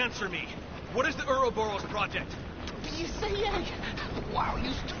 Answer me. What is the Ouroboros project? You say, yeah. Wow,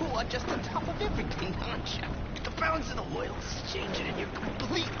 you two are just on top of everything, aren't you? The balance of the oil is changing and you're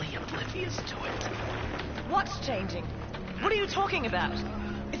completely oblivious to it. What's changing? What are you talking about?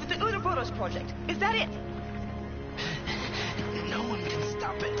 Is it the Ouroboros project? Is that it? No one can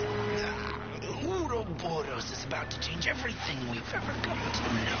stop it. Ouroboros is about to change everything we've ever come to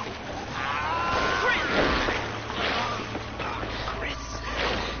know. Chris!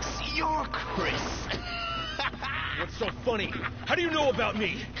 See, you're Chris. What's so funny? How do you know about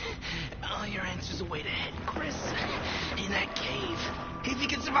me? All your answers await ahead, Chris. In that cave. If you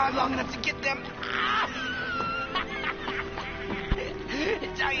can survive long enough to get them...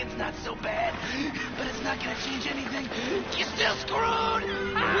 Dying's not so bad, but it's not gonna change anything. You're still screwed!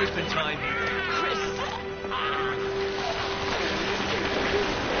 We're wasting time here. Chris!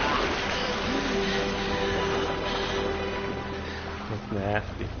 That's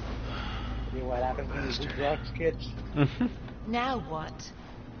nasty. See what happens when you do drugs, kids? Now what?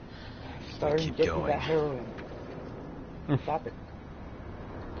 Start Keep injecting going. that heroin. Stop it.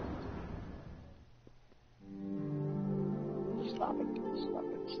 Stop it. Stop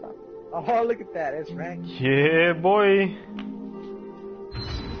it. Stop it. Oh, look at that. It's Frank. Yeah, boy.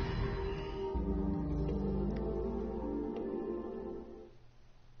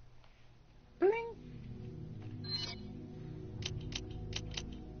 Bling.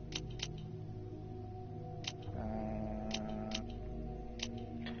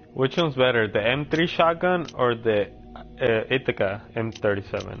 Which one's better, the M3 shotgun or the Ithaca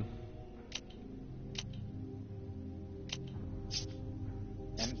M37?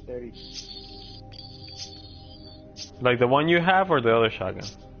 M30. Like the one you have or the other shotgun?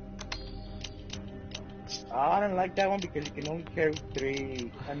 I don't like that one because you can only carry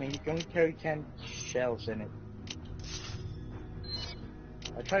 3. I mean, you can only carry 10 shells in it.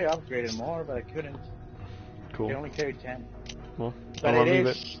 I tried to upgrade it more, but I couldn't. You can Cool. only carry 10. Well, But I'll leave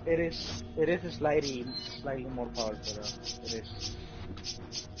it is a slightly more powerful though. It is.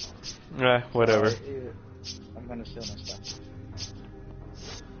 Whatever. I'm gonna sell my stuff.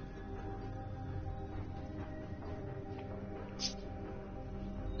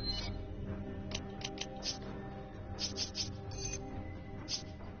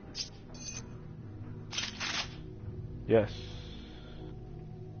 Yes.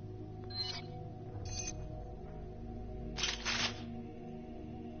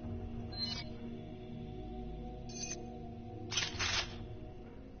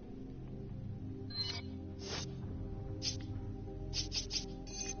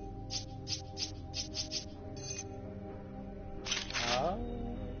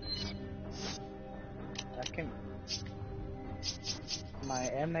 I can. My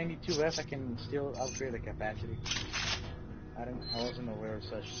M92F, I can still upgrade the capacity. I wasn't aware of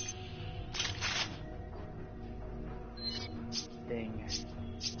such thing.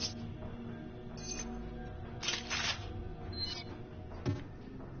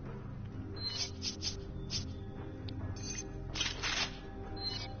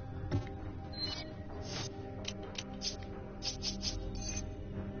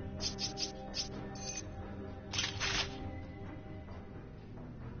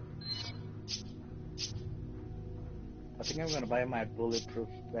 I think I'm gonna buy my bulletproof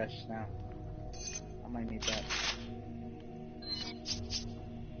vest now. I might need that.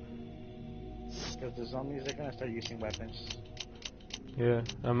 Because the zombies are gonna start using weapons. Yeah,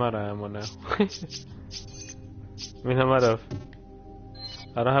 I'm out of ammo now. I mean, I'm out of...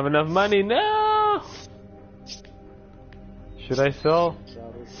 I don't have enough money, no! Should I sell?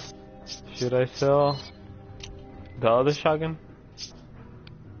 Should I sell the other shotgun?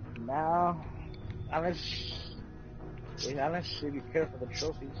 No. Unless you care for the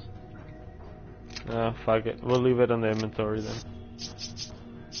trophies. Fuck it. We'll leave it on the inventory then.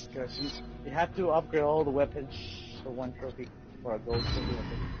 Because you have to upgrade all the weapons for one trophy, for a gold trophy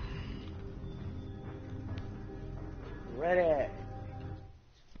weapon. Ready!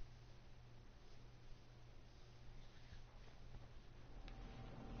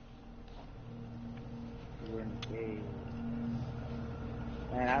 We're in the cave.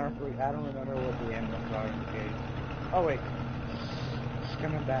 Man, I don't remember what the emblems are in the cave. Oh wait, it's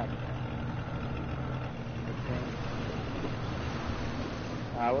coming back.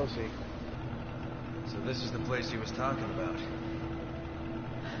 We'll see. So this is the place he was talking about.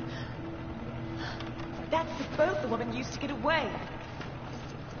 That's the boat the woman used to get away.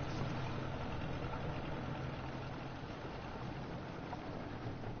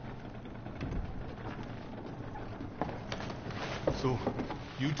 So,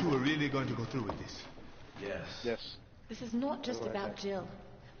 you two are really going to go through with this? Yes. Yes. This is not just about Jill,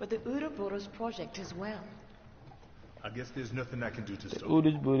 but the Ouroboros project as well. I guess there's nothing I can do to stop.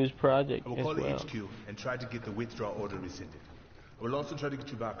 Oodles Boodles project I will as call the well. HQ and try to get the withdraw order rescinded. I will also try to get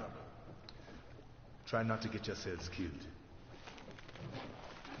you back up. Try not to get yourselves killed.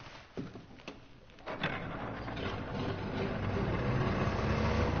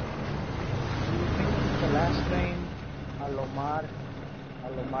 The last name, Alomar.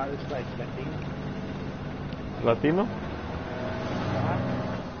 Alomar is like Latino. Latino?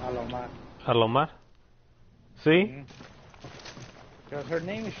 Alomar. Alomar? See? Because her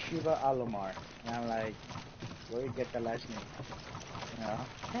name is Shiva Alomar. And I'm like, where do you get the last name? You know?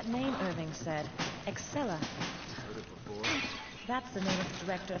 That name, Irving said. Excella. Heard it before. That's the name of the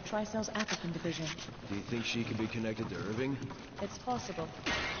director of Tricell's African division. Do you think she could be connected to Irving? It's possible,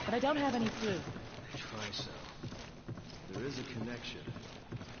 but I don't have any proof. Tricell. There is a connection.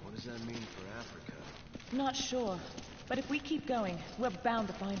 What does that mean for Africa? Not sure, but if we keep going, we're bound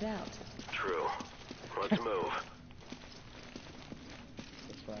to find out. true. Let's move.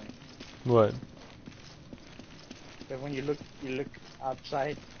 That's funny. What? But when you look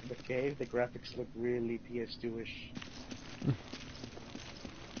outside the cave, the graphics look really PS2-ish.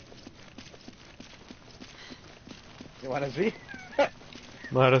 You wanna see?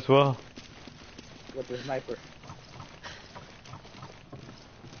 Might as well. With the sniper.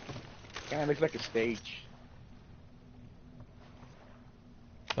 Kinda looks like a stage.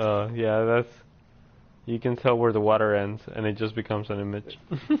 Yeah, that's... You can tell where the water ends, and it just becomes an image.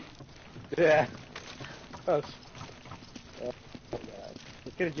 Yeah. Oh, God.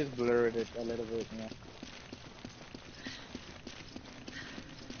 You could have just blurred it a little bit, yeah.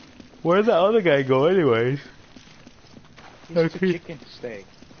 Where'd the other guy go anyways? He's too chicken to stay.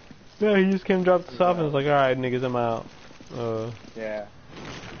 Yeah, he just came drop this off and was like, alright niggas, I'm out. Yeah.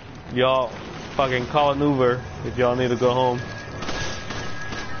 Y'all fucking call an Uber if y'all need to go home.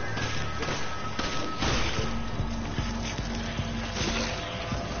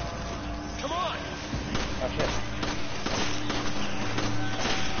 Come on! Oh shit.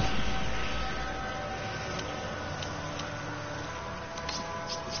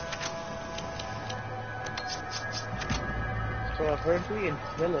 So apparently in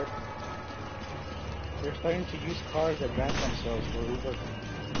Philip, they're starting to use cars that drive themselves for Uber.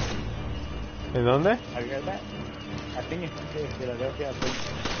 ¿En dónde? Have you heard that? I think in Philadelphia, I think.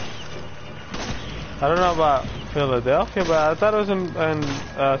 I don't know about Philadelphia, but I thought it was in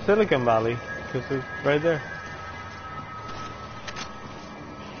Silicon Valley, because it's right there.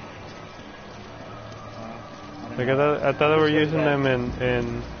 Like I thought they were using them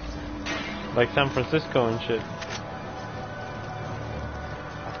in like San Francisco and shit.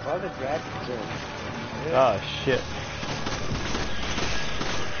 I saw the drag still. Oh shit.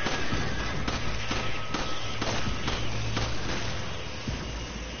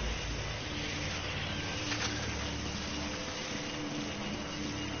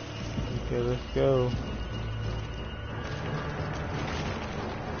 Okay, let's go.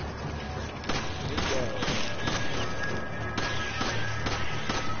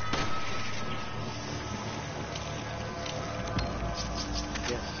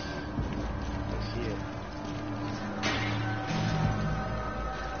 Yes. I see it.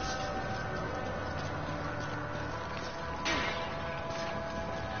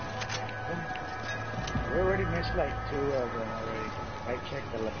 We already missed like 2 of them already. I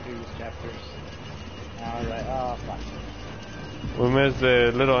checked the previous chapters. And I was like, oh fuck. We missed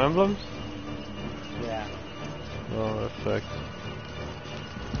the little emblems? Yeah. Oh, that sucks.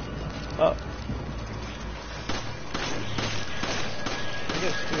 Oh. I think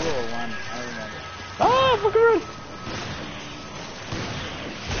it's 2 or 1. I don't remember. Ah, fucking run!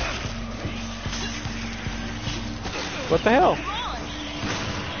 What the hell?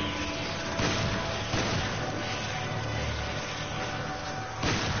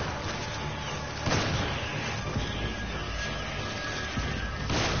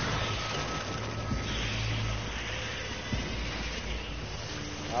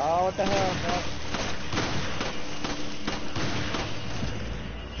 Oh, what the hell,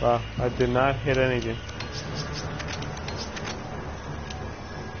 no. Wow, I did not hit anything.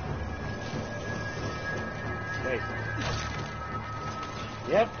 Wait.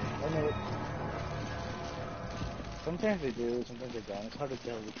 Yep, I know it. Sometimes they do, sometimes they don't. It's hard to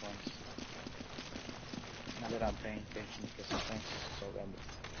tell which ones. Now that I'm paying attention, because sometimes it's so random.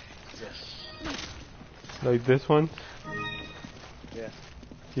 Yes. Like this one? Yeah.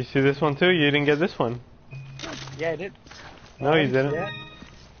 You see this one too? You didn't get this one. Yeah, I did. No, you didn't. Yeah.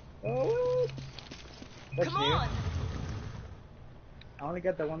 Oh, that's Come new. on! I only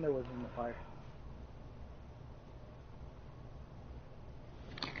got the one that was in the fire.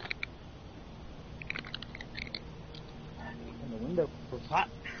 And the window was hot.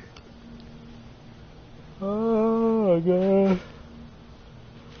 Oh my god.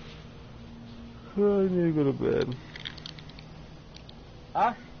 I need to go to bed.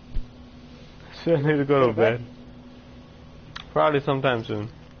 Huh? I need to go to bed. Probably sometime soon.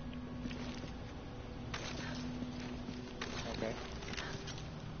 Okay.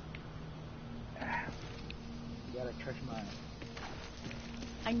 You gotta touch mine.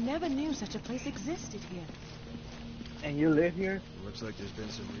 I never knew such a place existed here. And you live here? Looks like there's been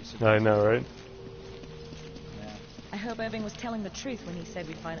some recent... I know, right? Yeah. I hope Irving was telling the truth when he said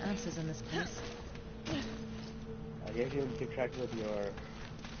we'd find answers in this place. I guess you can keep track with your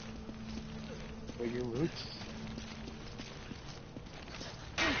roots.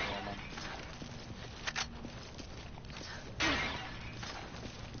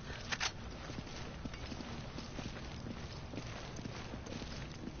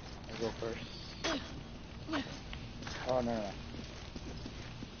 I go first. Oh, no.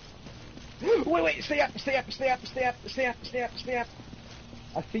 Wait, stay up.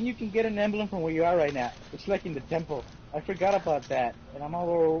 I think you can get an emblem from where you are right now. It's like in the temple. I forgot about that. And I'm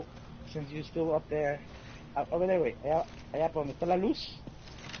all, since you're still up there. Over there, wait. Allá por donde está la luz.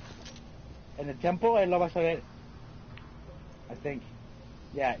 In the temple, ahí lo vas a ver. I think.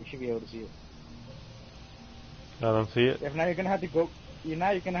 Yeah, you should be able to see it. I don't see it. If not, you're gonna have to go. You're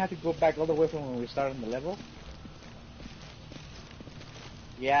gonna have to go back all the way from when we started on the level.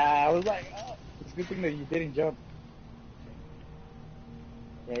 Yeah, I was like, oh, it's a good thing that you didn't jump.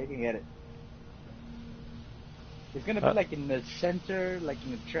 Yeah, you can get it. It's gonna be like in the center, like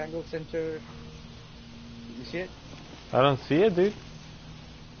in the triangle center. Did you see it? I don't see it, dude.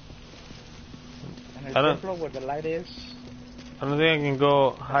 And the temple where the light is. I don't think I can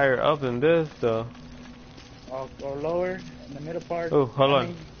go higher up than this, though. Or lower in the middle part. Oh, hold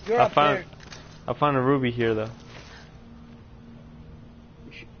on. You're up there. I found a ruby here, though.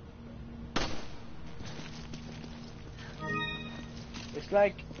 It's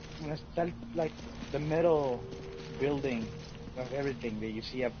like like the middle building of everything that you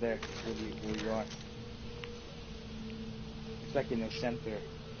see up there where you are. It's like in the center.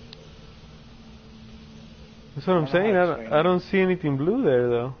 That's what I'm saying. I don't see anything blue there,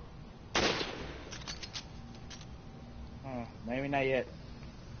 though. Oh, maybe not yet.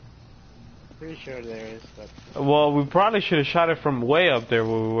 Pretty sure there is, but... Well, we probably should have shot it from way up there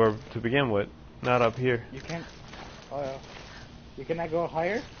where we were to begin with, not up here. You can't... Oh, you cannot go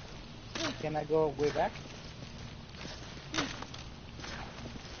higher? Can I go way back?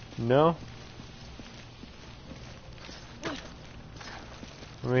 No.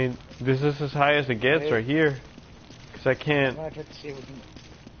 I mean, this is as high as it gets right here. Because I can't... I'm gonna try to see if we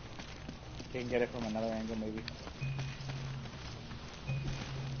can get it from another angle, maybe.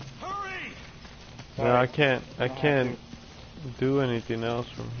 Hurry! No, I can't do anything else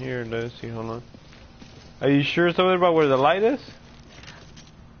from here. Let's see, hold on. Are you sure it's over there about where the light is?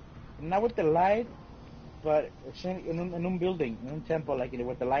 Not with the light, but it's in un building, in un temple, like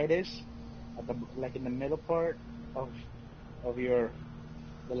where the light is, like in the middle part of your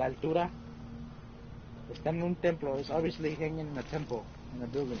de la altura. Está en un templo. It's obviously hanging in a temple, in a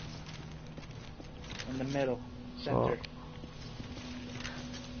building, in the middle, center.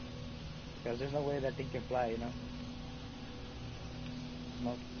 Because there's no way that thing can fly, you know.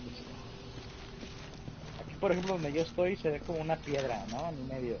 No. Aquí, por ejemplo, donde yo estoy, se ve como una piedra, ¿no? En el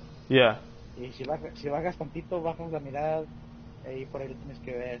medio. Yeah. Y si bajas tantito, bajas la mirada, ahí por ahí lo tienes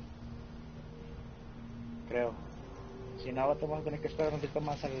que ver. Creo. Si no, te vas a tener que esperar un poquito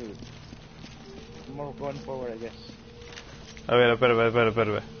más al... More going forward, I guess. A ver,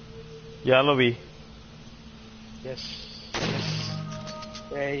 espera. Ya lo vi. Yes.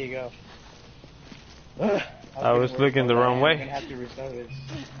 There you go. I was looking the wrong way. I'm gonna have to restart this.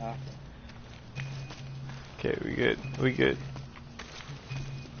 Okay, we good.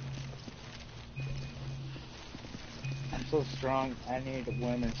 I'm so strong, I need a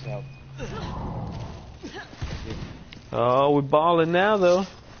woman's help. Oh, we're balling now, though.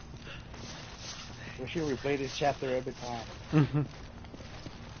 We should replay this chapter every time.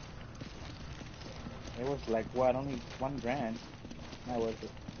 It was like, what, only $1,000? Not worth it.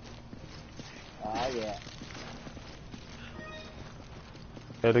 Ah, yeah.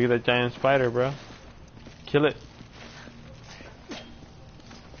 Hey, look at that giant spider, bro. Kill it.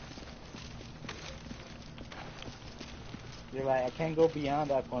 You're like, I can't go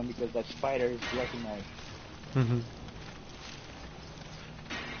beyond that one because that spider is blocking my...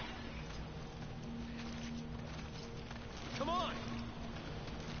 Come on!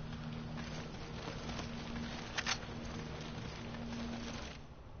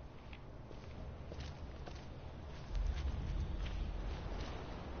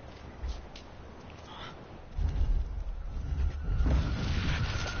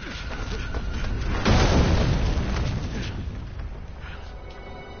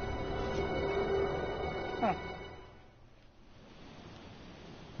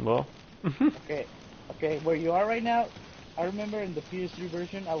 Well. Okay, where you are right now, I remember in the PS3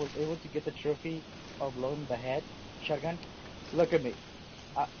 version, I was able to get the trophy of loading the head shotgun. Look at me.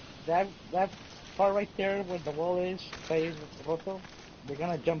 That part right there where the wall is, roto, they're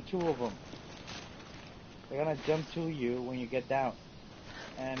gonna jump 2 of them. They're gonna jump to you when you get down.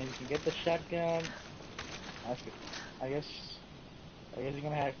 And if you can get the shotgun, I guess you're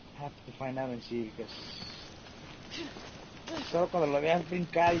gonna have to find out and see, because solo cuando lo veas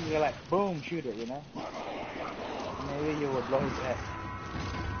brincar, you're like, boom, shoot it, you know? Maybe you will blow his head.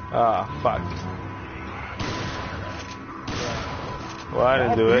 Ah, fuck. Well, I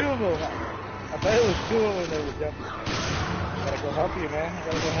didn't do it. I thought it was two of them that were jumping. Gotta go help you, man. I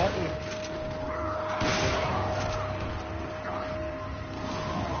gotta go help you.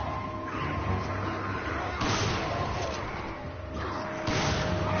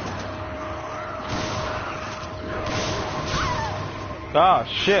 Oh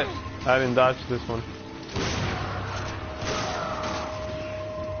shit! I didn't dodge this one.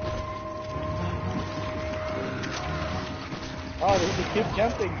 Oh, they keep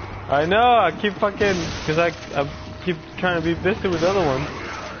jumping. I know, I keep fucking, cause I keep trying to be busy with the other one.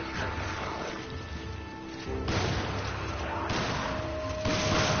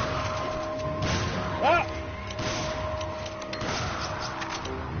 Ah!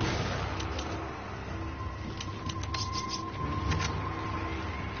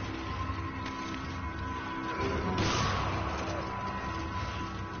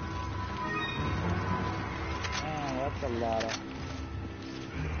 Man, that's a lot of...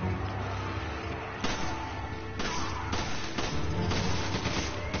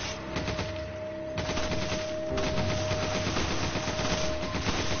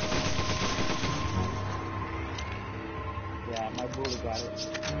 Yeah, my bully got it.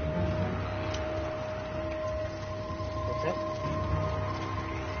 That's it?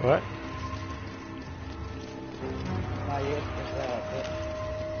 What? Not yet, it's it.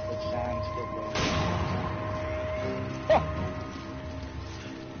 The sound's still going. Oh!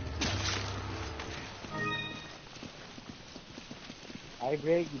 High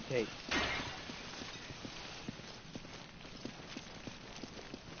grade you take.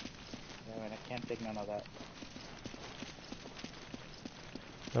 Yeah, and I can't take none of that.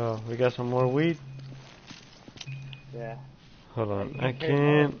 Oh, we got some more weed. Yeah. Hold on, You I can carry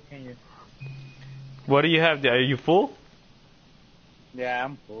more, can't. can you? What do you have? Are you full? Yeah,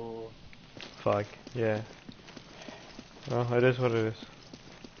 I'm full. Fuck, yeah. Well, it is what it is.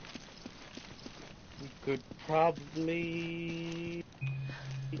 We could probably...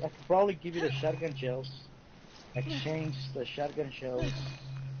 I could probably give you the shotgun shells. Exchange the shotgun shells.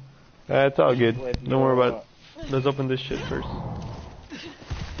 It's all good. with Don't worry your- about it. Let's open this shit first.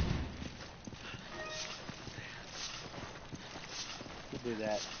 Could do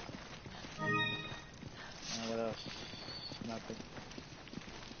that. What else? Nothing.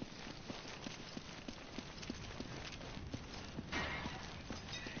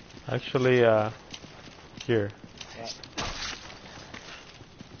 Actually, here. Yeah.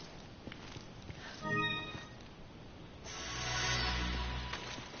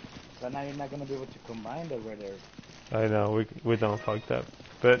 But now you're not gonna be able to combine the red air. I know, we don't fucked up.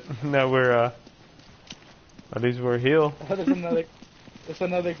 But now we're, at least we're healed. Oh, there's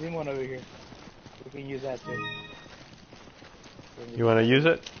another green one over here. We can use that too. You wanna use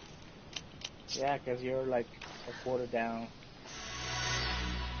it? Yeah, cause you're like a quarter down.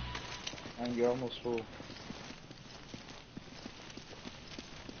 And you're almost full.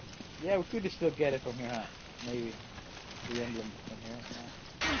 Yeah, we could still get it from here, huh? Maybe. The emblem from here.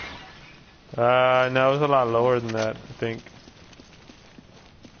 Yeah. No, it was a lot lower than that, I think.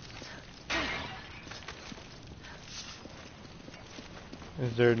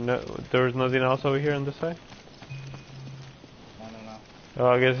 Is there there was nothing else over here on this side? I don't know. Oh,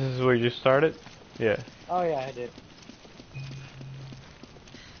 I guess this is where you started? Yeah. Oh yeah, I did.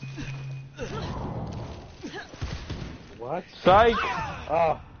 What? Psych!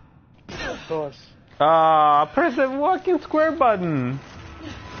 Oh, of course. Press the fucking square button!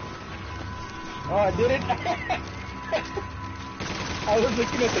 Oh, I did it. I was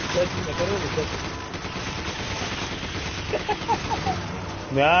looking at the cutscene. I thought it was a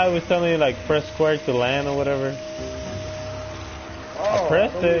cutscene. Nah, I was telling you like press square to land or whatever. Oh, I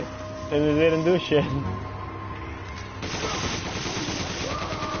pressed it, and it didn't do shit.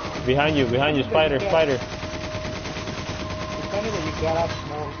 Behind you, spider, spider. It's funny that you got up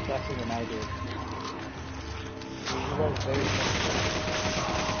more faster than I did. You were very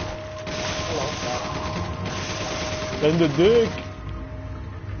Hello, And the dick!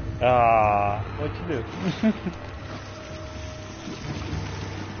 What'd you do?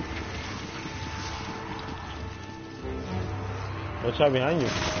 Watch out behind you.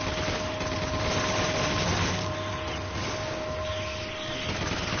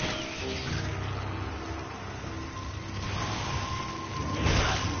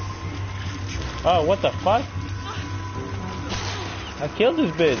 Oh, what the fuck? I killed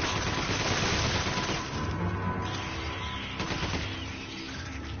this bitch.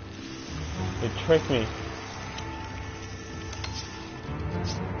 It tricked me.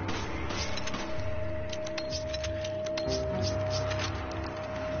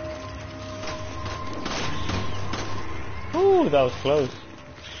 Ooh, that was close.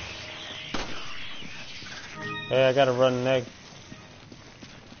 Hey, I got a rotten egg.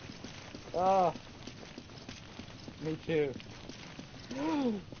 Oh. Me too.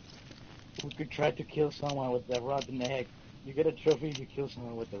 We could try to kill someone with the rotten egg. You get a trophy if you kill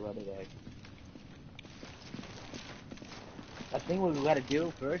someone with the rotten egg. I think what we gotta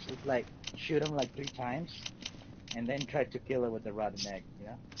do first is like shoot him like 3 times, and then try to kill it with the rotten egg. You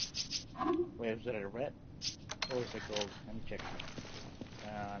know? Wait, is it a red? Or is it gold? Let me check.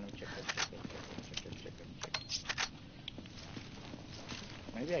 Let me check.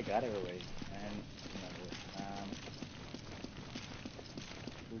 Maybe I got it already. And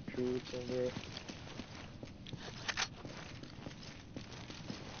recruits over.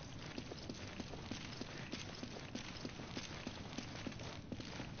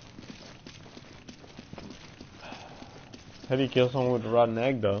 How do you kill someone with a rotten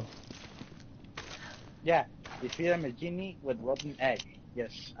egg, though? Yeah, you feed them a genie with rotten egg.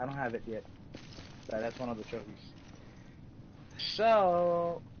 Yes, I don't have it yet. But that's one of the trophies.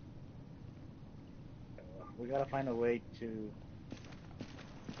 So we gotta find a way to,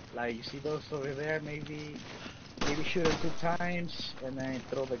 like, you see those over there? Maybe shoot it 2 times and then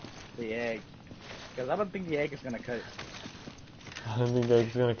throw the egg. Because I don't think the egg is gonna cut it. I don't think the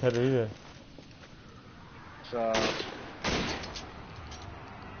egg's gonna cut it either. So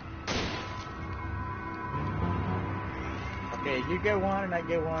okay, you get one and I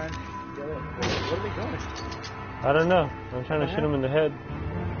get one. Where are they going? I don't know. I'm trying to shoot him in the head.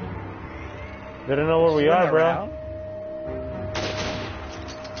 They don't know where we are, bro.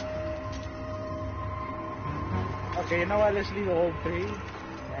 Okay, you know what? Let's leave the whole 3.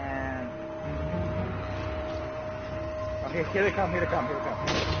 And okay, here they come.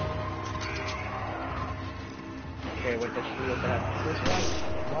 Okay, with the shield that this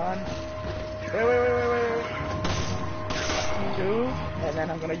one. Wait. 2, and then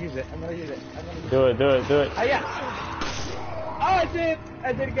I'm gonna use it. Do it. Oh yeah! Oh, I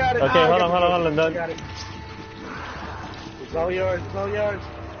did got it. Okay, hold on, Doug. Got it. It's all yours.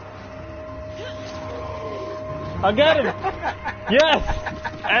 I got him! Yes!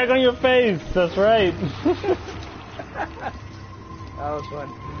 Egg on your face, that's right. That was fun.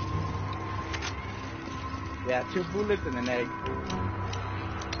 Yeah, 2 bullets and an egg.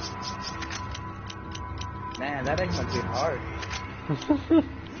 Man, that egg must be hard.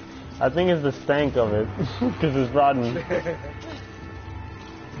 I think it's the stank of it, because it's rotten.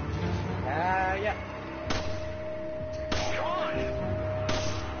 Yeah.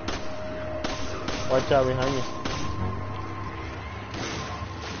 Watch out behind you.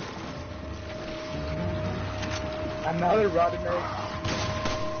 Another rotten egg.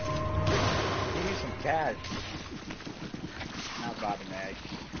 Give me some cash. Not rotten egg.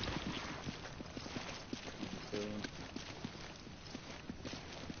 Boom.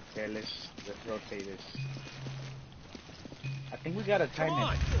 Okay, let's rotate this. I think we gotta time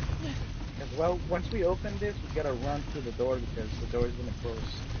it. Because, well, once we open this, we gotta run through the door because the door is gonna close.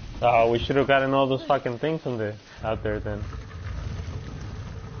 Oh, we should have gotten all those fucking things out there then.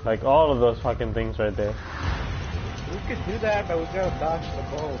 Like all of those fucking things right there. We could do that, but we gotta dodge the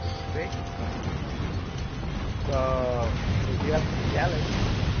balls, see? So, we have to yell it.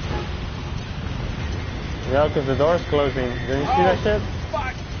 Yeah, because the door's closing. Didn't you see that shit?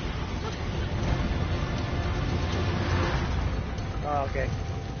 Fuck! Oh, okay.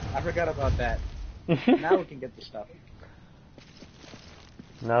 I forgot about that. Now we can get the stuff.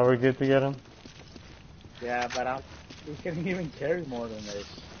 Now we're good to get them? Yeah, but we can even carry more than this.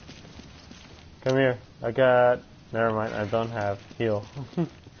 Come here. Never mind, I don't have heal.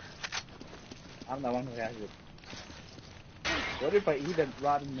 I'm the one who has it. What if I eat a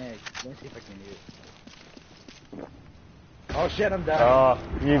rotten egg? Let me see if I can eat it. Oh shit, I'm dying. Oh,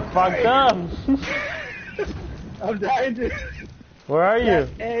 you fucked up! I'm dying, dude. Where are you?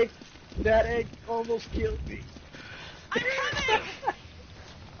 That egg almost killed me. I'm coming!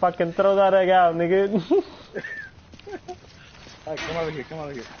 Fucking throw that egg out, nigga. Alright, come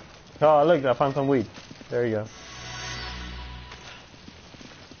over here. Oh, look, I found some weed. There you go.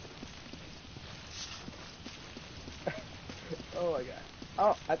 Oh my god.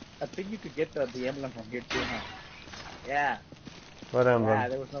 Oh, I think you could get the emblem from here too, huh? Yeah. What emblem? Yeah,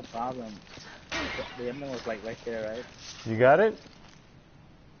 there was no problem. The emblem was like right there, right? You got it?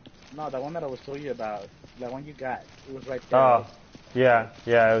 No, the one that I was telling you about. The one you got. It was right there. Oh, right?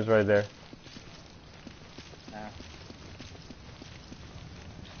 yeah, it was right there.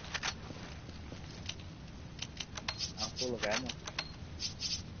 I'm full of ammo.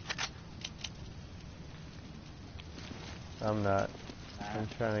 I'm not. I'm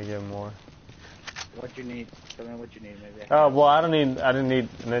trying to get more. What you need? tell me what you need, maybe. Oh, well, I didn't need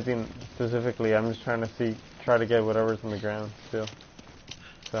anything specifically. I'm just trying to try to get whatever's in the ground still.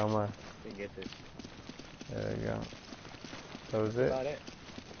 So I'm can get this. there you go. That was it? About it.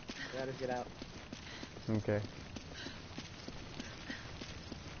 Gotta get out. Okay.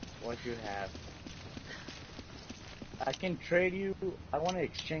 What you have. I can trade you. I want to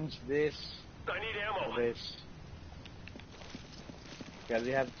exchange this I need ammo. for this. Because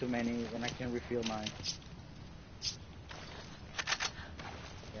you have too many, and I can refill mine.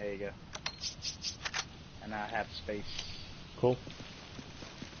 There you go. And I have space. Cool.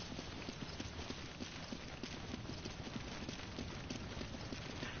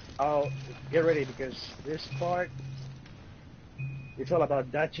 Oh, get ready because this part, it's all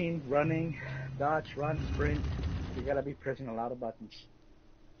about dodging, running, dodge, run, sprint. You gotta be pressing a lot of buttons.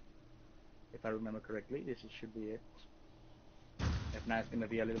 If I remember correctly, this should be it. If not, it's gonna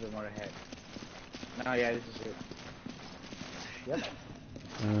be a little bit more ahead. No, yeah, this is it.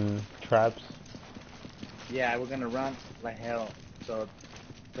 Yep. Traps. Yeah, we're gonna run like hell. So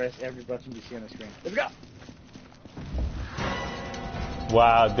press every button you see on the screen. Let's go!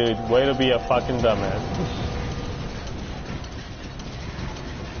 Wow, dude, way to be a fucking dumbass.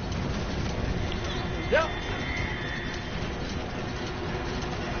 Yep.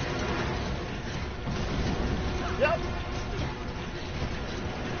 Yep.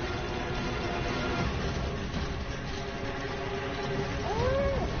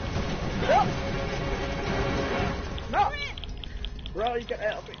 Yep. No. Bro, you gotta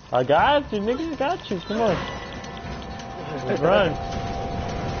help me. I got you, nigga. I got you. Come on. Let's run.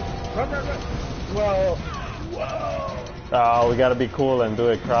 Run, run, run. Whoa. Whoa. Oh, we gotta be cool and do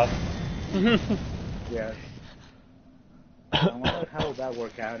it cross. Yes. I wonder how would that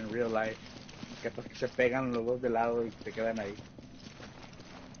work out in real life. Que se pegan los dos de lado y se quedan ahí.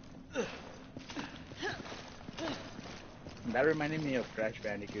 That reminded me of Crash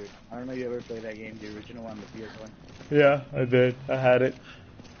Bandicoot. I don't know if you ever played that game, the original one, the PS1. Yeah, I did. I had it.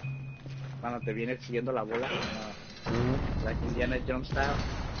 Cuando te viene siguiendo la bola, like Indiana Jones style.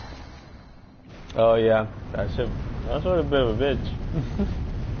 Oh yeah, that's a bit of a bitch.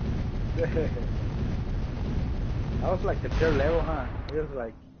 That was like the third level, huh? It was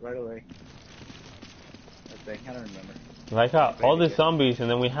like right away. I think, I don't remember. Like how all these zombies and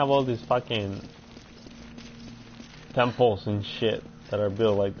then we have all these fucking temples and shit that are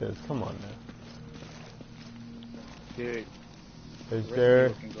built like this. Come on, man. Dude, Is there?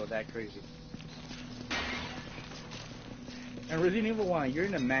 Resident Evil can go that crazy. And Resident Evil 1, you're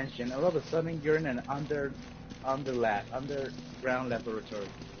in a mansion. All of a sudden, you're in an underground laboratory,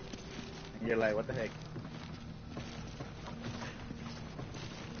 and you're like, what the heck?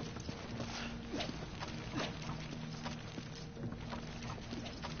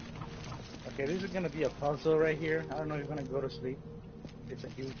 Okay, this is gonna be a puzzle right here. I don't know if you're gonna go to sleep. It's a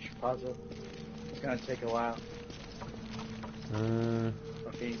huge puzzle. It's gonna take a while.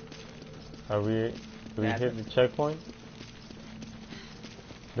 Okay. Do we Yeah, hit the checkpoint?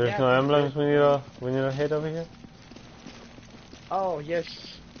 There's Yeah, no emblems we need to hit over here? Oh, yes,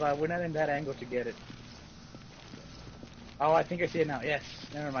 but we're not in that angle to get it. Oh, I think I see it now. Yes,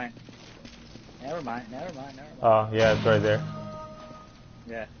 never mind. Never mind. Oh, yeah, it's right there.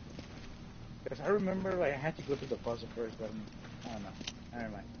 Yeah. Because I remember like, I had to go to the puzzle first, but I don't know. Never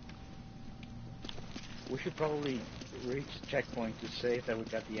mind. We should probably reach checkpoint to save that we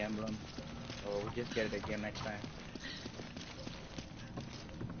got the emblem. Or we just get it again next time.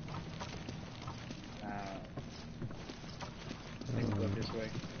 I think we'll go this way.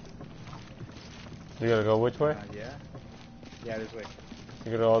 You gotta go which way? Yeah. Yeah, this way.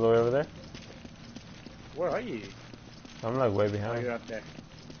 You gotta go all the way over there? Where are you? I'm like way Oh, behind. you're up there.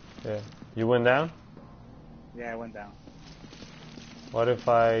 Yeah. You went down? Yeah, I went down. What if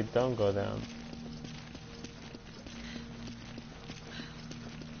I don't go down?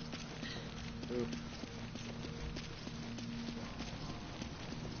 Oof.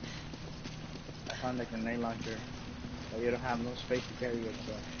 I found a grenade launcher, but you don't have no space to carry it,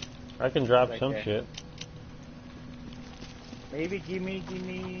 so... I can drop Right some there. shit. Maybe give me...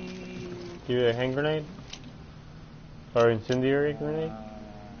 Give you a hand grenade? Or incendiary grenade?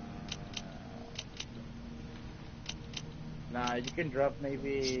 Nah, you can drop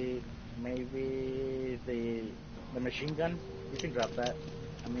maybe the machine gun. You can drop that.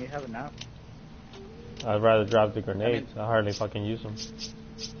 I mean, you have enough. I'd rather drop the grenades. I hardly fucking use them.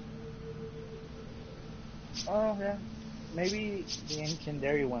 Oh yeah, maybe the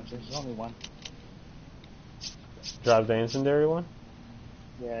incendiary one since there's only one. Drop the incendiary one?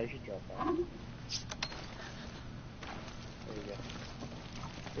 Yeah, you should drop that. There you go.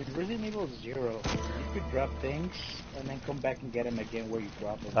 In Resident Evil 0, you could drop things and then come back and get them again where you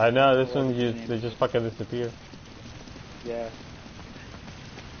dropped them. I know, this one they just fucking disappear. Yeah.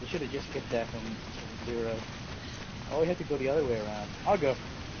 You should have just skipped that from 0. Oh, we have to go the other way around. I'll go. Let's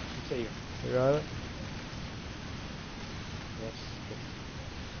see you. You got it? Yes.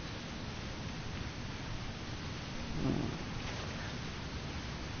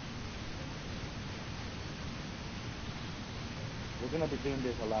 We're gonna be doing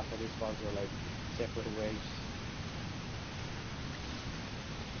this a lot for these parts are like separate ways.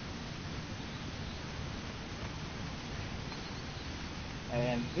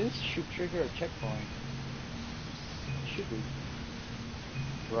 And this should trigger a checkpoint. Should be.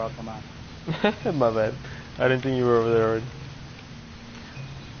 Bro, come on. My bad. I didn't think you were over there already.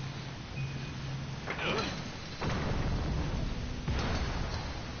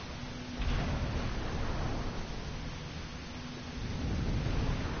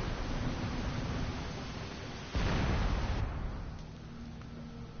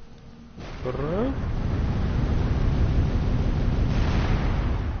 I'm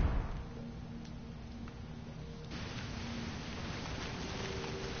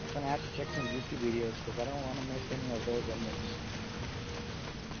gonna have to check some YouTube videos because I don't want to miss any of those elements.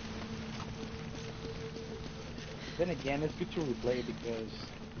 Then again, it's good to replay because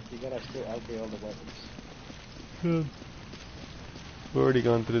you gotta still upgrade all the weapons. We've already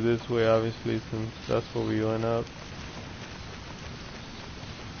gone through this way, obviously, since that's where we went up.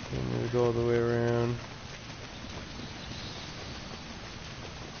 And we go all the way around.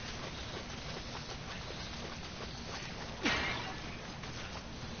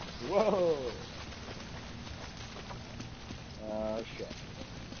 Whoa! Oh shit.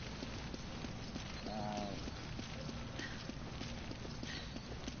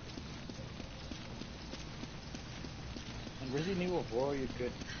 In Resident Evil 4 you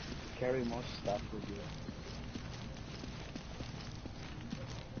could carry more stuff with you.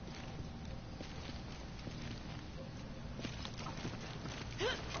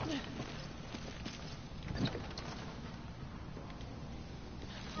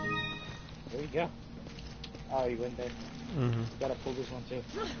 There you go. Oh, you went there. Mm-hmm. Gotta pull this one too.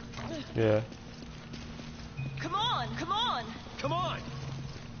 Yeah. Come on, come on! Come on!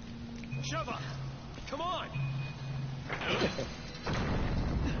 Sheva! Come on!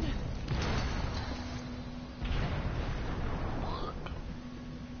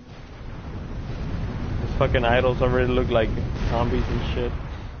 These fucking idols already look like zombies and shit.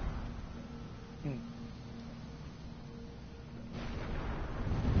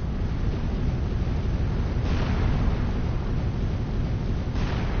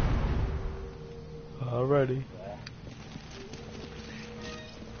 Alrighty.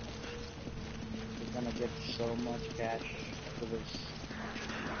 We're gonna get so much cash for this.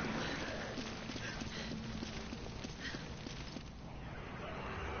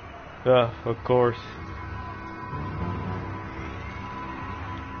 Yeah, of course.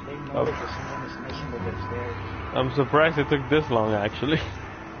 They know that someone is messing with upstairs. I'm surprised it took this long, actually.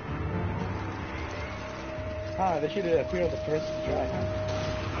 Ah, they should have appeared on the first try, huh?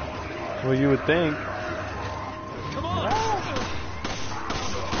 Well, you would think. Come on!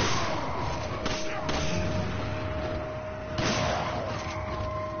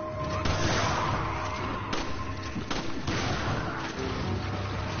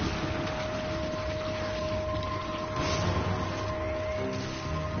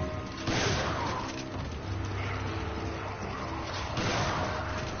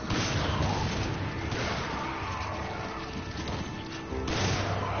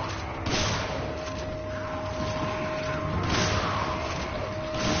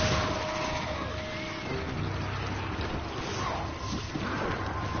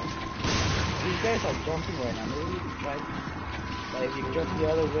 These guys are jumping right now. Maybe you can try. Like if you jump the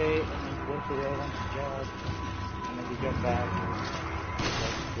other way and then you go for the other one to jump, and then you jump back.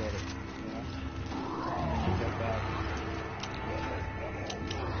 That's good. You know? And then you jump back.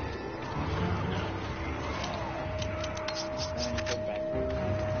 And then you jump back.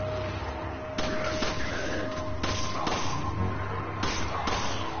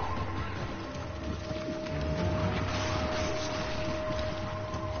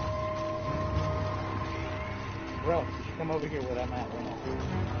 Bro, you should come over here where I'm at right now.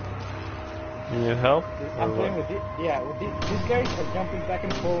 You need help? I'm Or playing what? with these guys are jumping back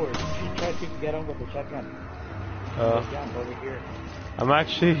and forward. You should try to get on with the shotgun. Jump over here. I'm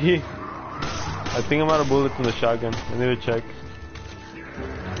actually... I think I'm out of bullets in the shotgun. I need to check.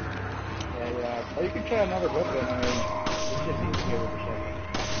 Yeah. Or you can try another weapon. I mean, it's just easier with the shotgun.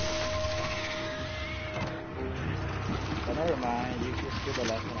 I Never mind, you just do the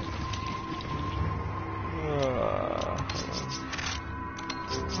last one.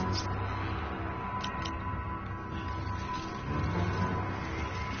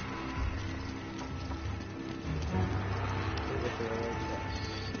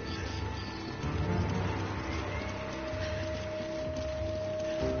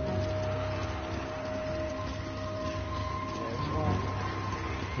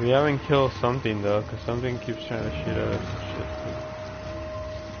 We haven't killed something though, because something keeps trying to shoot at us and shit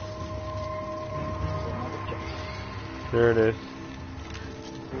too. There it is.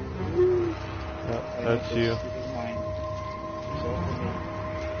 Yep, that's you.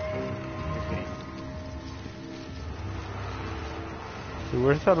 Dude,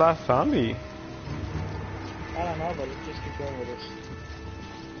 where's that last zombie? I don't know, but let's just keep going with this.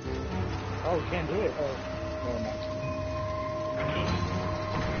 Oh, we can't do it. Oh, no, no.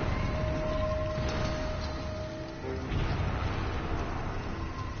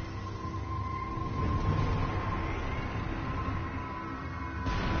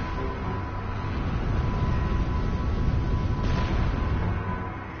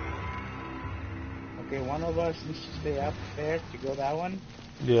 Okay, one of us needs to stay up there to go that one.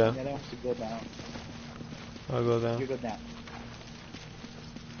 Yeah. And the other one to go down. I'll go down. You go down.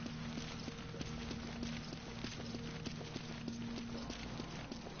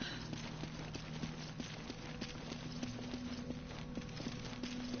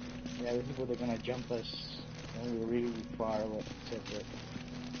 Yeah, the people, they're gonna jump us when we're really far away. Separate.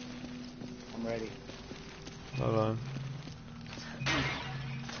 I'm ready. Hold on.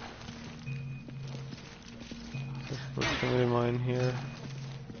 Let's put somebody mine here.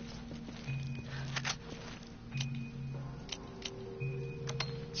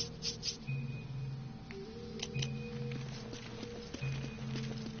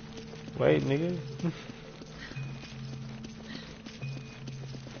 Wait, nigga.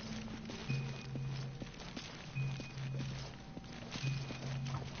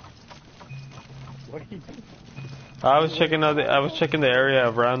 What are you doing? I was checking the area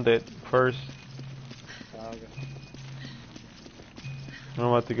around it first. Oh, okay. I don't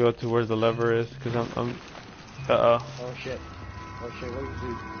want to go to where the lever is, because I'm Oh shit. Oh shit, what did you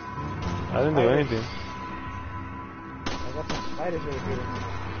do? I didn't do anything. I got some spiders over here.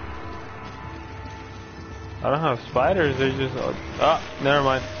 I don't have spiders, they're just... Ah, never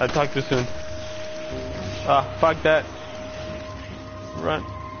mind. I talked too soon. Ah, fuck that. Run.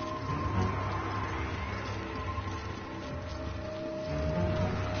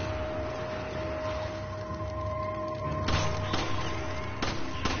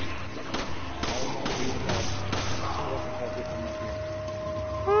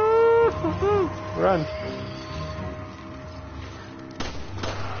 Run.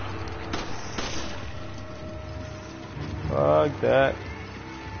 Fuck that.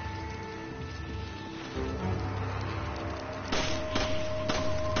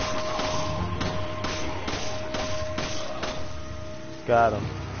 Got him.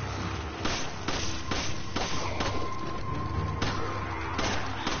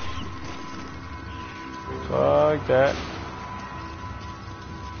 Fuck that.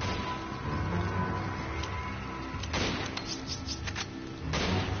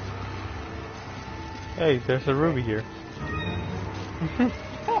 Hey, there's a ruby here. You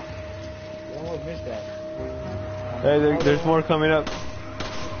almost missed that. Hey, there's more coming up.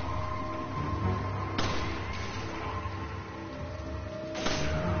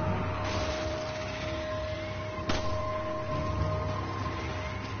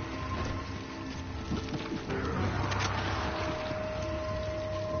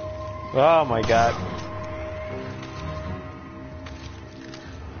 Oh my god.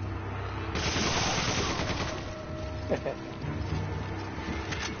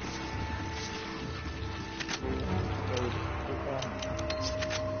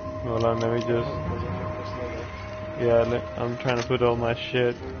 Hold on, let me just... Yeah, I'm trying to put all my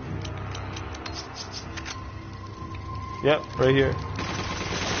shit. Yep, right here.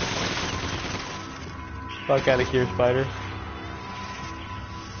 Fuck out of here, spider.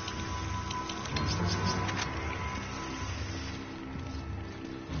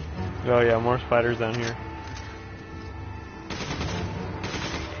 Oh yeah, more spiders down here.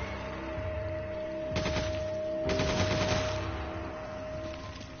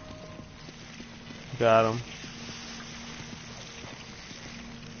 Got him.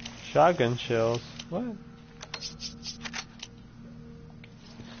 Shotgun shells. What?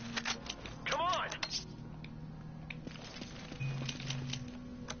 Come on!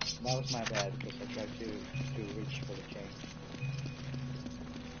 That was my bad because I tried to reach for the chain.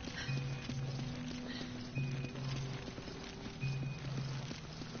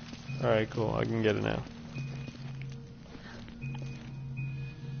 Alright, cool. I can get it now.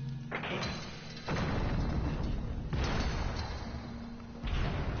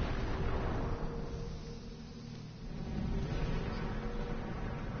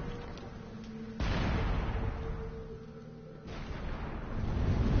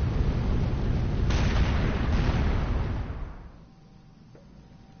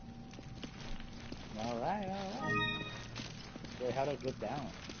 Wait, how do I get down?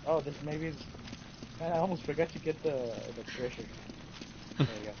 Oh, this maybe it's... Man, I almost forgot to get the treasure. There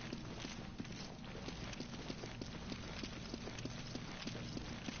you go.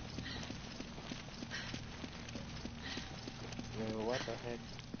 Wait, what the heck?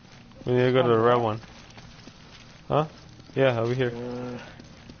 We need to go to the red one. Huh? Yeah, over here. I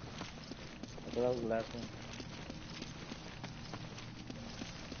thought that was the last one.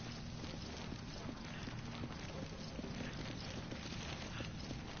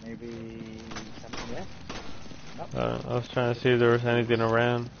 Maybe something left? Nope. I was trying to see if there was anything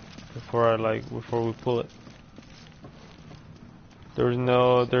around before we pull it. There's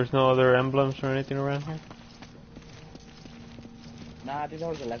no other emblems or anything around here? Nah, I think that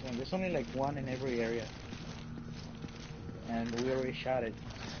was the last one. There's only like one in every area. And we already shot it.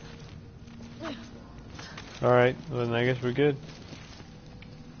 Alright, well then I guess we're good.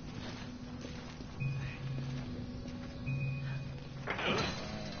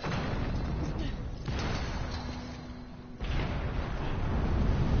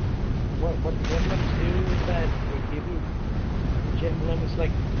 What the emblems do is that they give you each emblem is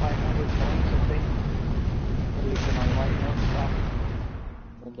like 500 points, I think. At least in online stuff.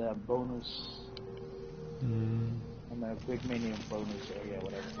 And the bonus and the big minion bonus area,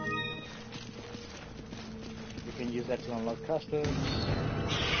 whatever. You can use that to unlock customs.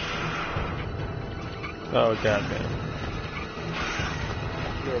 Oh goddamn.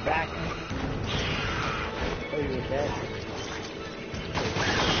 You're back. Oh, you were dead.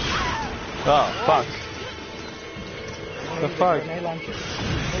 Oh, fuck. The fuck?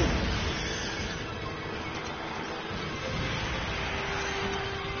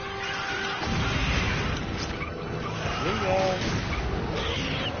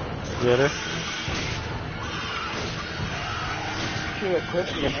 Get it?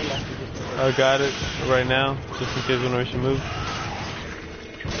 I got it right now, just in case when we should move.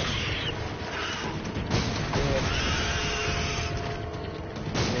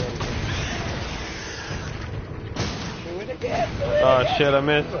 Oh shit, I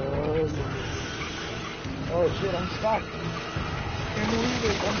missed. Oh shit, I'm stuck. Can't believe it,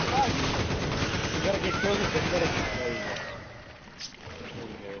 I'm stuck. You gotta get closer to the finish. There you go.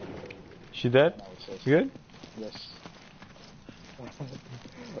 She dead? You good? Yes.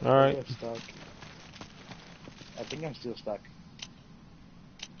 Alright. I'm stuck. I think I'm still stuck.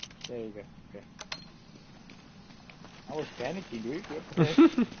 There you go. Okay. I was panicking, dude. What the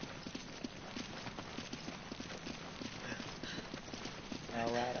heck?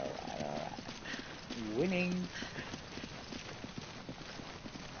 Alright. Winning.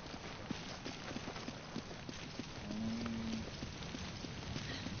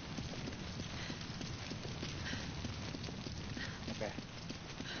 Okay.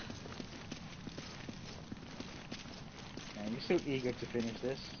 Man, you're so eager to finish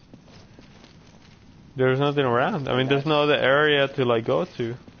this. There's nothing around. I mean, there's no other area to like go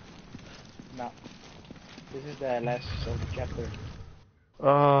to. No. This is the last chapter. Oh,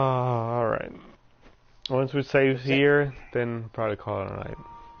 alright. Once we save here, then probably call it a night.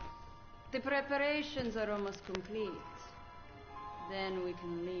 The preparations are almost complete. Then we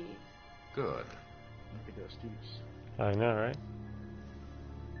can leave. Good. Look at those dudes. I know, right?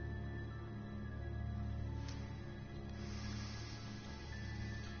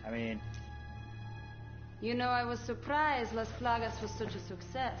 I mean... You know, I was surprised Las Plagas was such a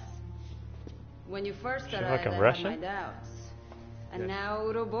success. When you first arrived, like I Russian? had my doubts. And now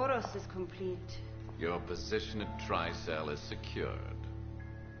Ouroboros is complete. Your position at Tricell is secured.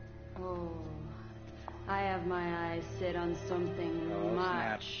 Oh, I have my eyes set on something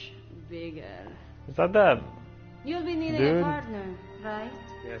much bigger. Is that that? You'll be needing Dude. a partner, right?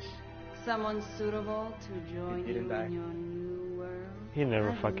 Yes. Someone suitable to join you in your new world. He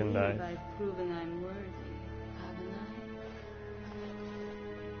never fucking died. I've proven I'm worthy, haven't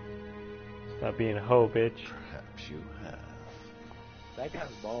I? Stop being a hoe, bitch. Perhaps you have. That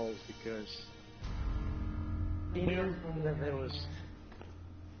guy's balls because he knew that there was...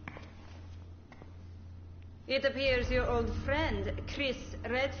 It appears your old friend, Chris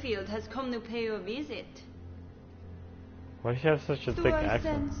Redfield, has come to pay you a visit. Why does she have such a Do thick I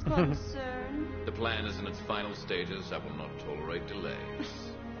accent? sense concern? The plan is in its final stages. I will not tolerate delays.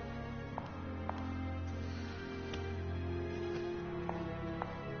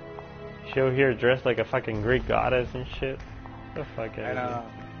 Chill here dressed like a fucking Greek goddess and shit. The fuck out I know.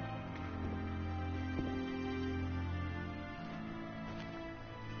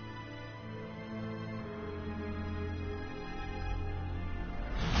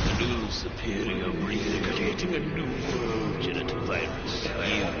 New superior recreating a new world genital virus.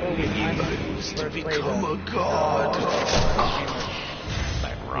 You used to become a god.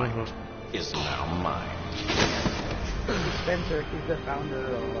 That right is now mine. Spencer, he's the founder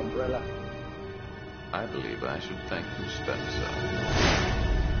of Umbrella. I believe I should thank you, Spencer.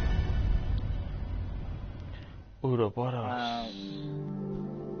 Ouroboros.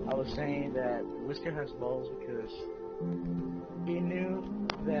 I was saying that Whisker has balls because he knew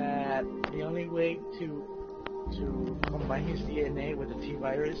that the only way to combine his DNA with the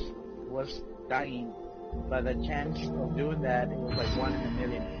T-virus was dying. But the chance of doing that, it was like 1 in a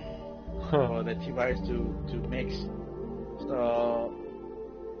million for the T-virus to mix. So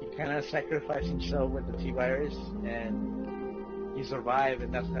he kind of sacrificed himself with the T-virus, and he survived,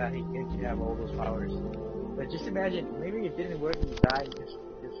 and that's how he came to have all those powers. But just imagine, maybe it didn't work and he died.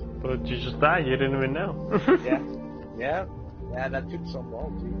 But you just died, you didn't even know. Yeah, that took some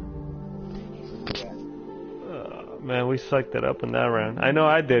balls, dude. Yeah. Man, we sucked it up in that round. I know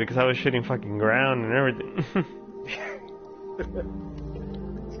I did, because I was shooting fucking ground and everything.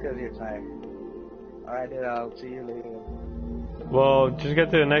 It's because you're tired. Alright, then I'll see you later. Well, just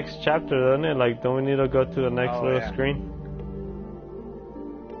get to the next chapter, doesn't it? Like, don't we need to go to the next little screen?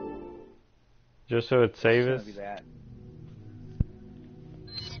 Just so it saves us? It's gonna be that.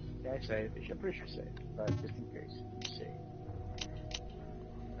 Yeah, I saved. I'm pretty sure saved, but just in case. Let's see.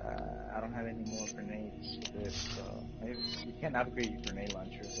 I don't have any more grenades for this, so maybe you can't upgrade your grenade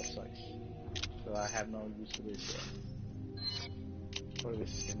launcher, that sucks. So I have no use for this yet. Or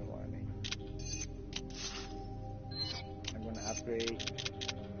this is gonna warn me. I'm gonna upgrade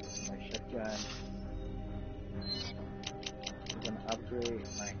my shotgun. I'm gonna upgrade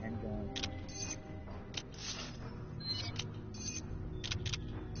my handgun.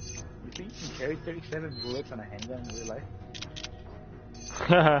 You think you can carry 37 bullets on a handgun in real life?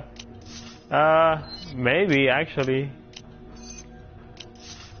 Maybe, actually.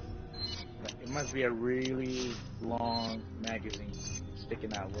 It must be a really long magazine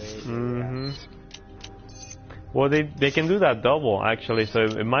sticking out way. Mm-hmm. Well, they can do that double, actually, so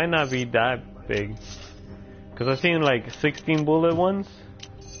it might not be that big. Because I've seen like 16 bullet ones,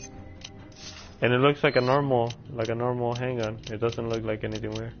 and it looks like a normal handgun. It doesn't look like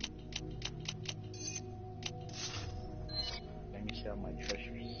anything weird. Let me sell my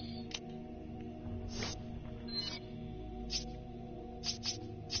treasures.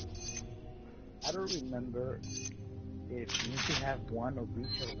 I don't remember if you need to have one of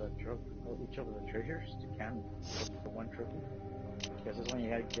each of the treasures to count for one trophy. Because that's when you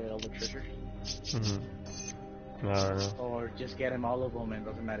gotta get all the treasures. Mm-hmm. I don't know. Or just get them, all of them, and it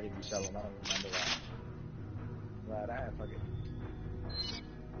doesn't matter if you sell them. I don't remember that. But fuck it.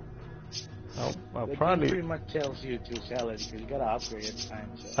 I'll The probably. game pretty much tells you to sell it because you gotta upgrade every time.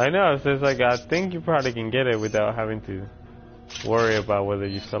 So. I know. So it's like I think you probably can get it without having to worry about whether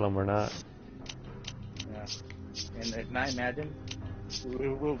you sell them or not. Yeah. And if not, imagine we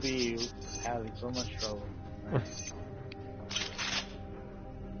will be having so much trouble. Right?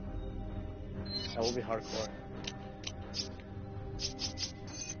 That will be hardcore.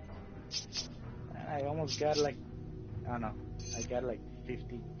 I almost got like, I don't know, I got like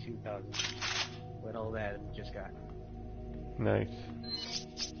 52,000 with all that we just got. Nice.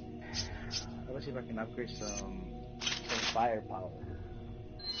 Let's see if I can upgrade some firepower.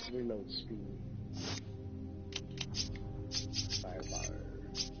 Reload speed. Firepower.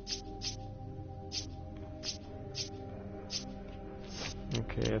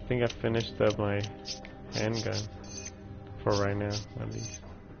 Okay, I think I finished up my handgun for right now, at least.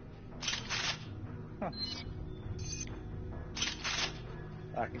 Huh.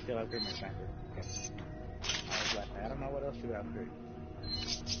 I can still upgrade my sniper. Okay. I was like, I don't know what else to upgrade.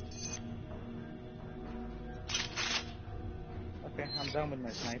 Okay, I'm done with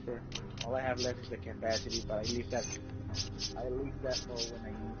my sniper. All I have left is the capacity, but I leave that for when I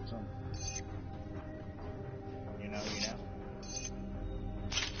need some. You know.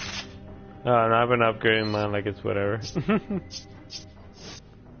 No, I've been upgrading mine like it's whatever.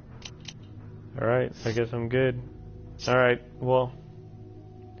 Alright, I guess I'm good. Alright, well.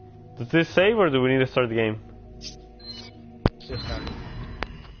 Does this save or do we need to start the game? Just start.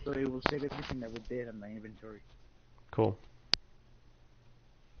 So it will save everything that we did on my inventory. Cool.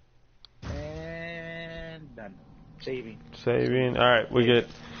 And done. Saving. Alright, we good.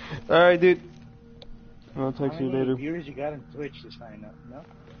 Alright, dude. I'll talk to you later. How many viewers you got on Twitch to sign up? No?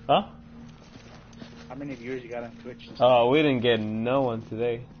 Huh? How many viewers you got on Twitch? Oh, we didn't get no one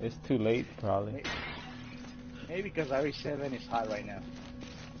today. It's too late, probably. Maybe because RE7 is hot right now,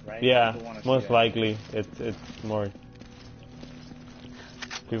 right? Yeah, most likely. It's more.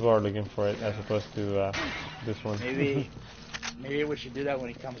 People are looking for it as opposed to this one. Maybe we should do that when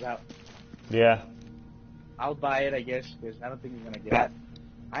it comes out. Yeah. I'll buy it, I guess, because I don't think you're gonna get it.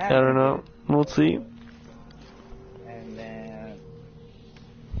 I don't know. We'll see. And then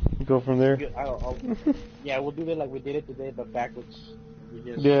go from there. Yeah, we'll do it like we did it today, but backwards. We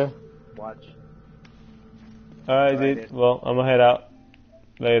just watch. Alright, dude. Well, I'm gonna head out.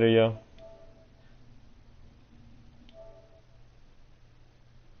 Later, yo.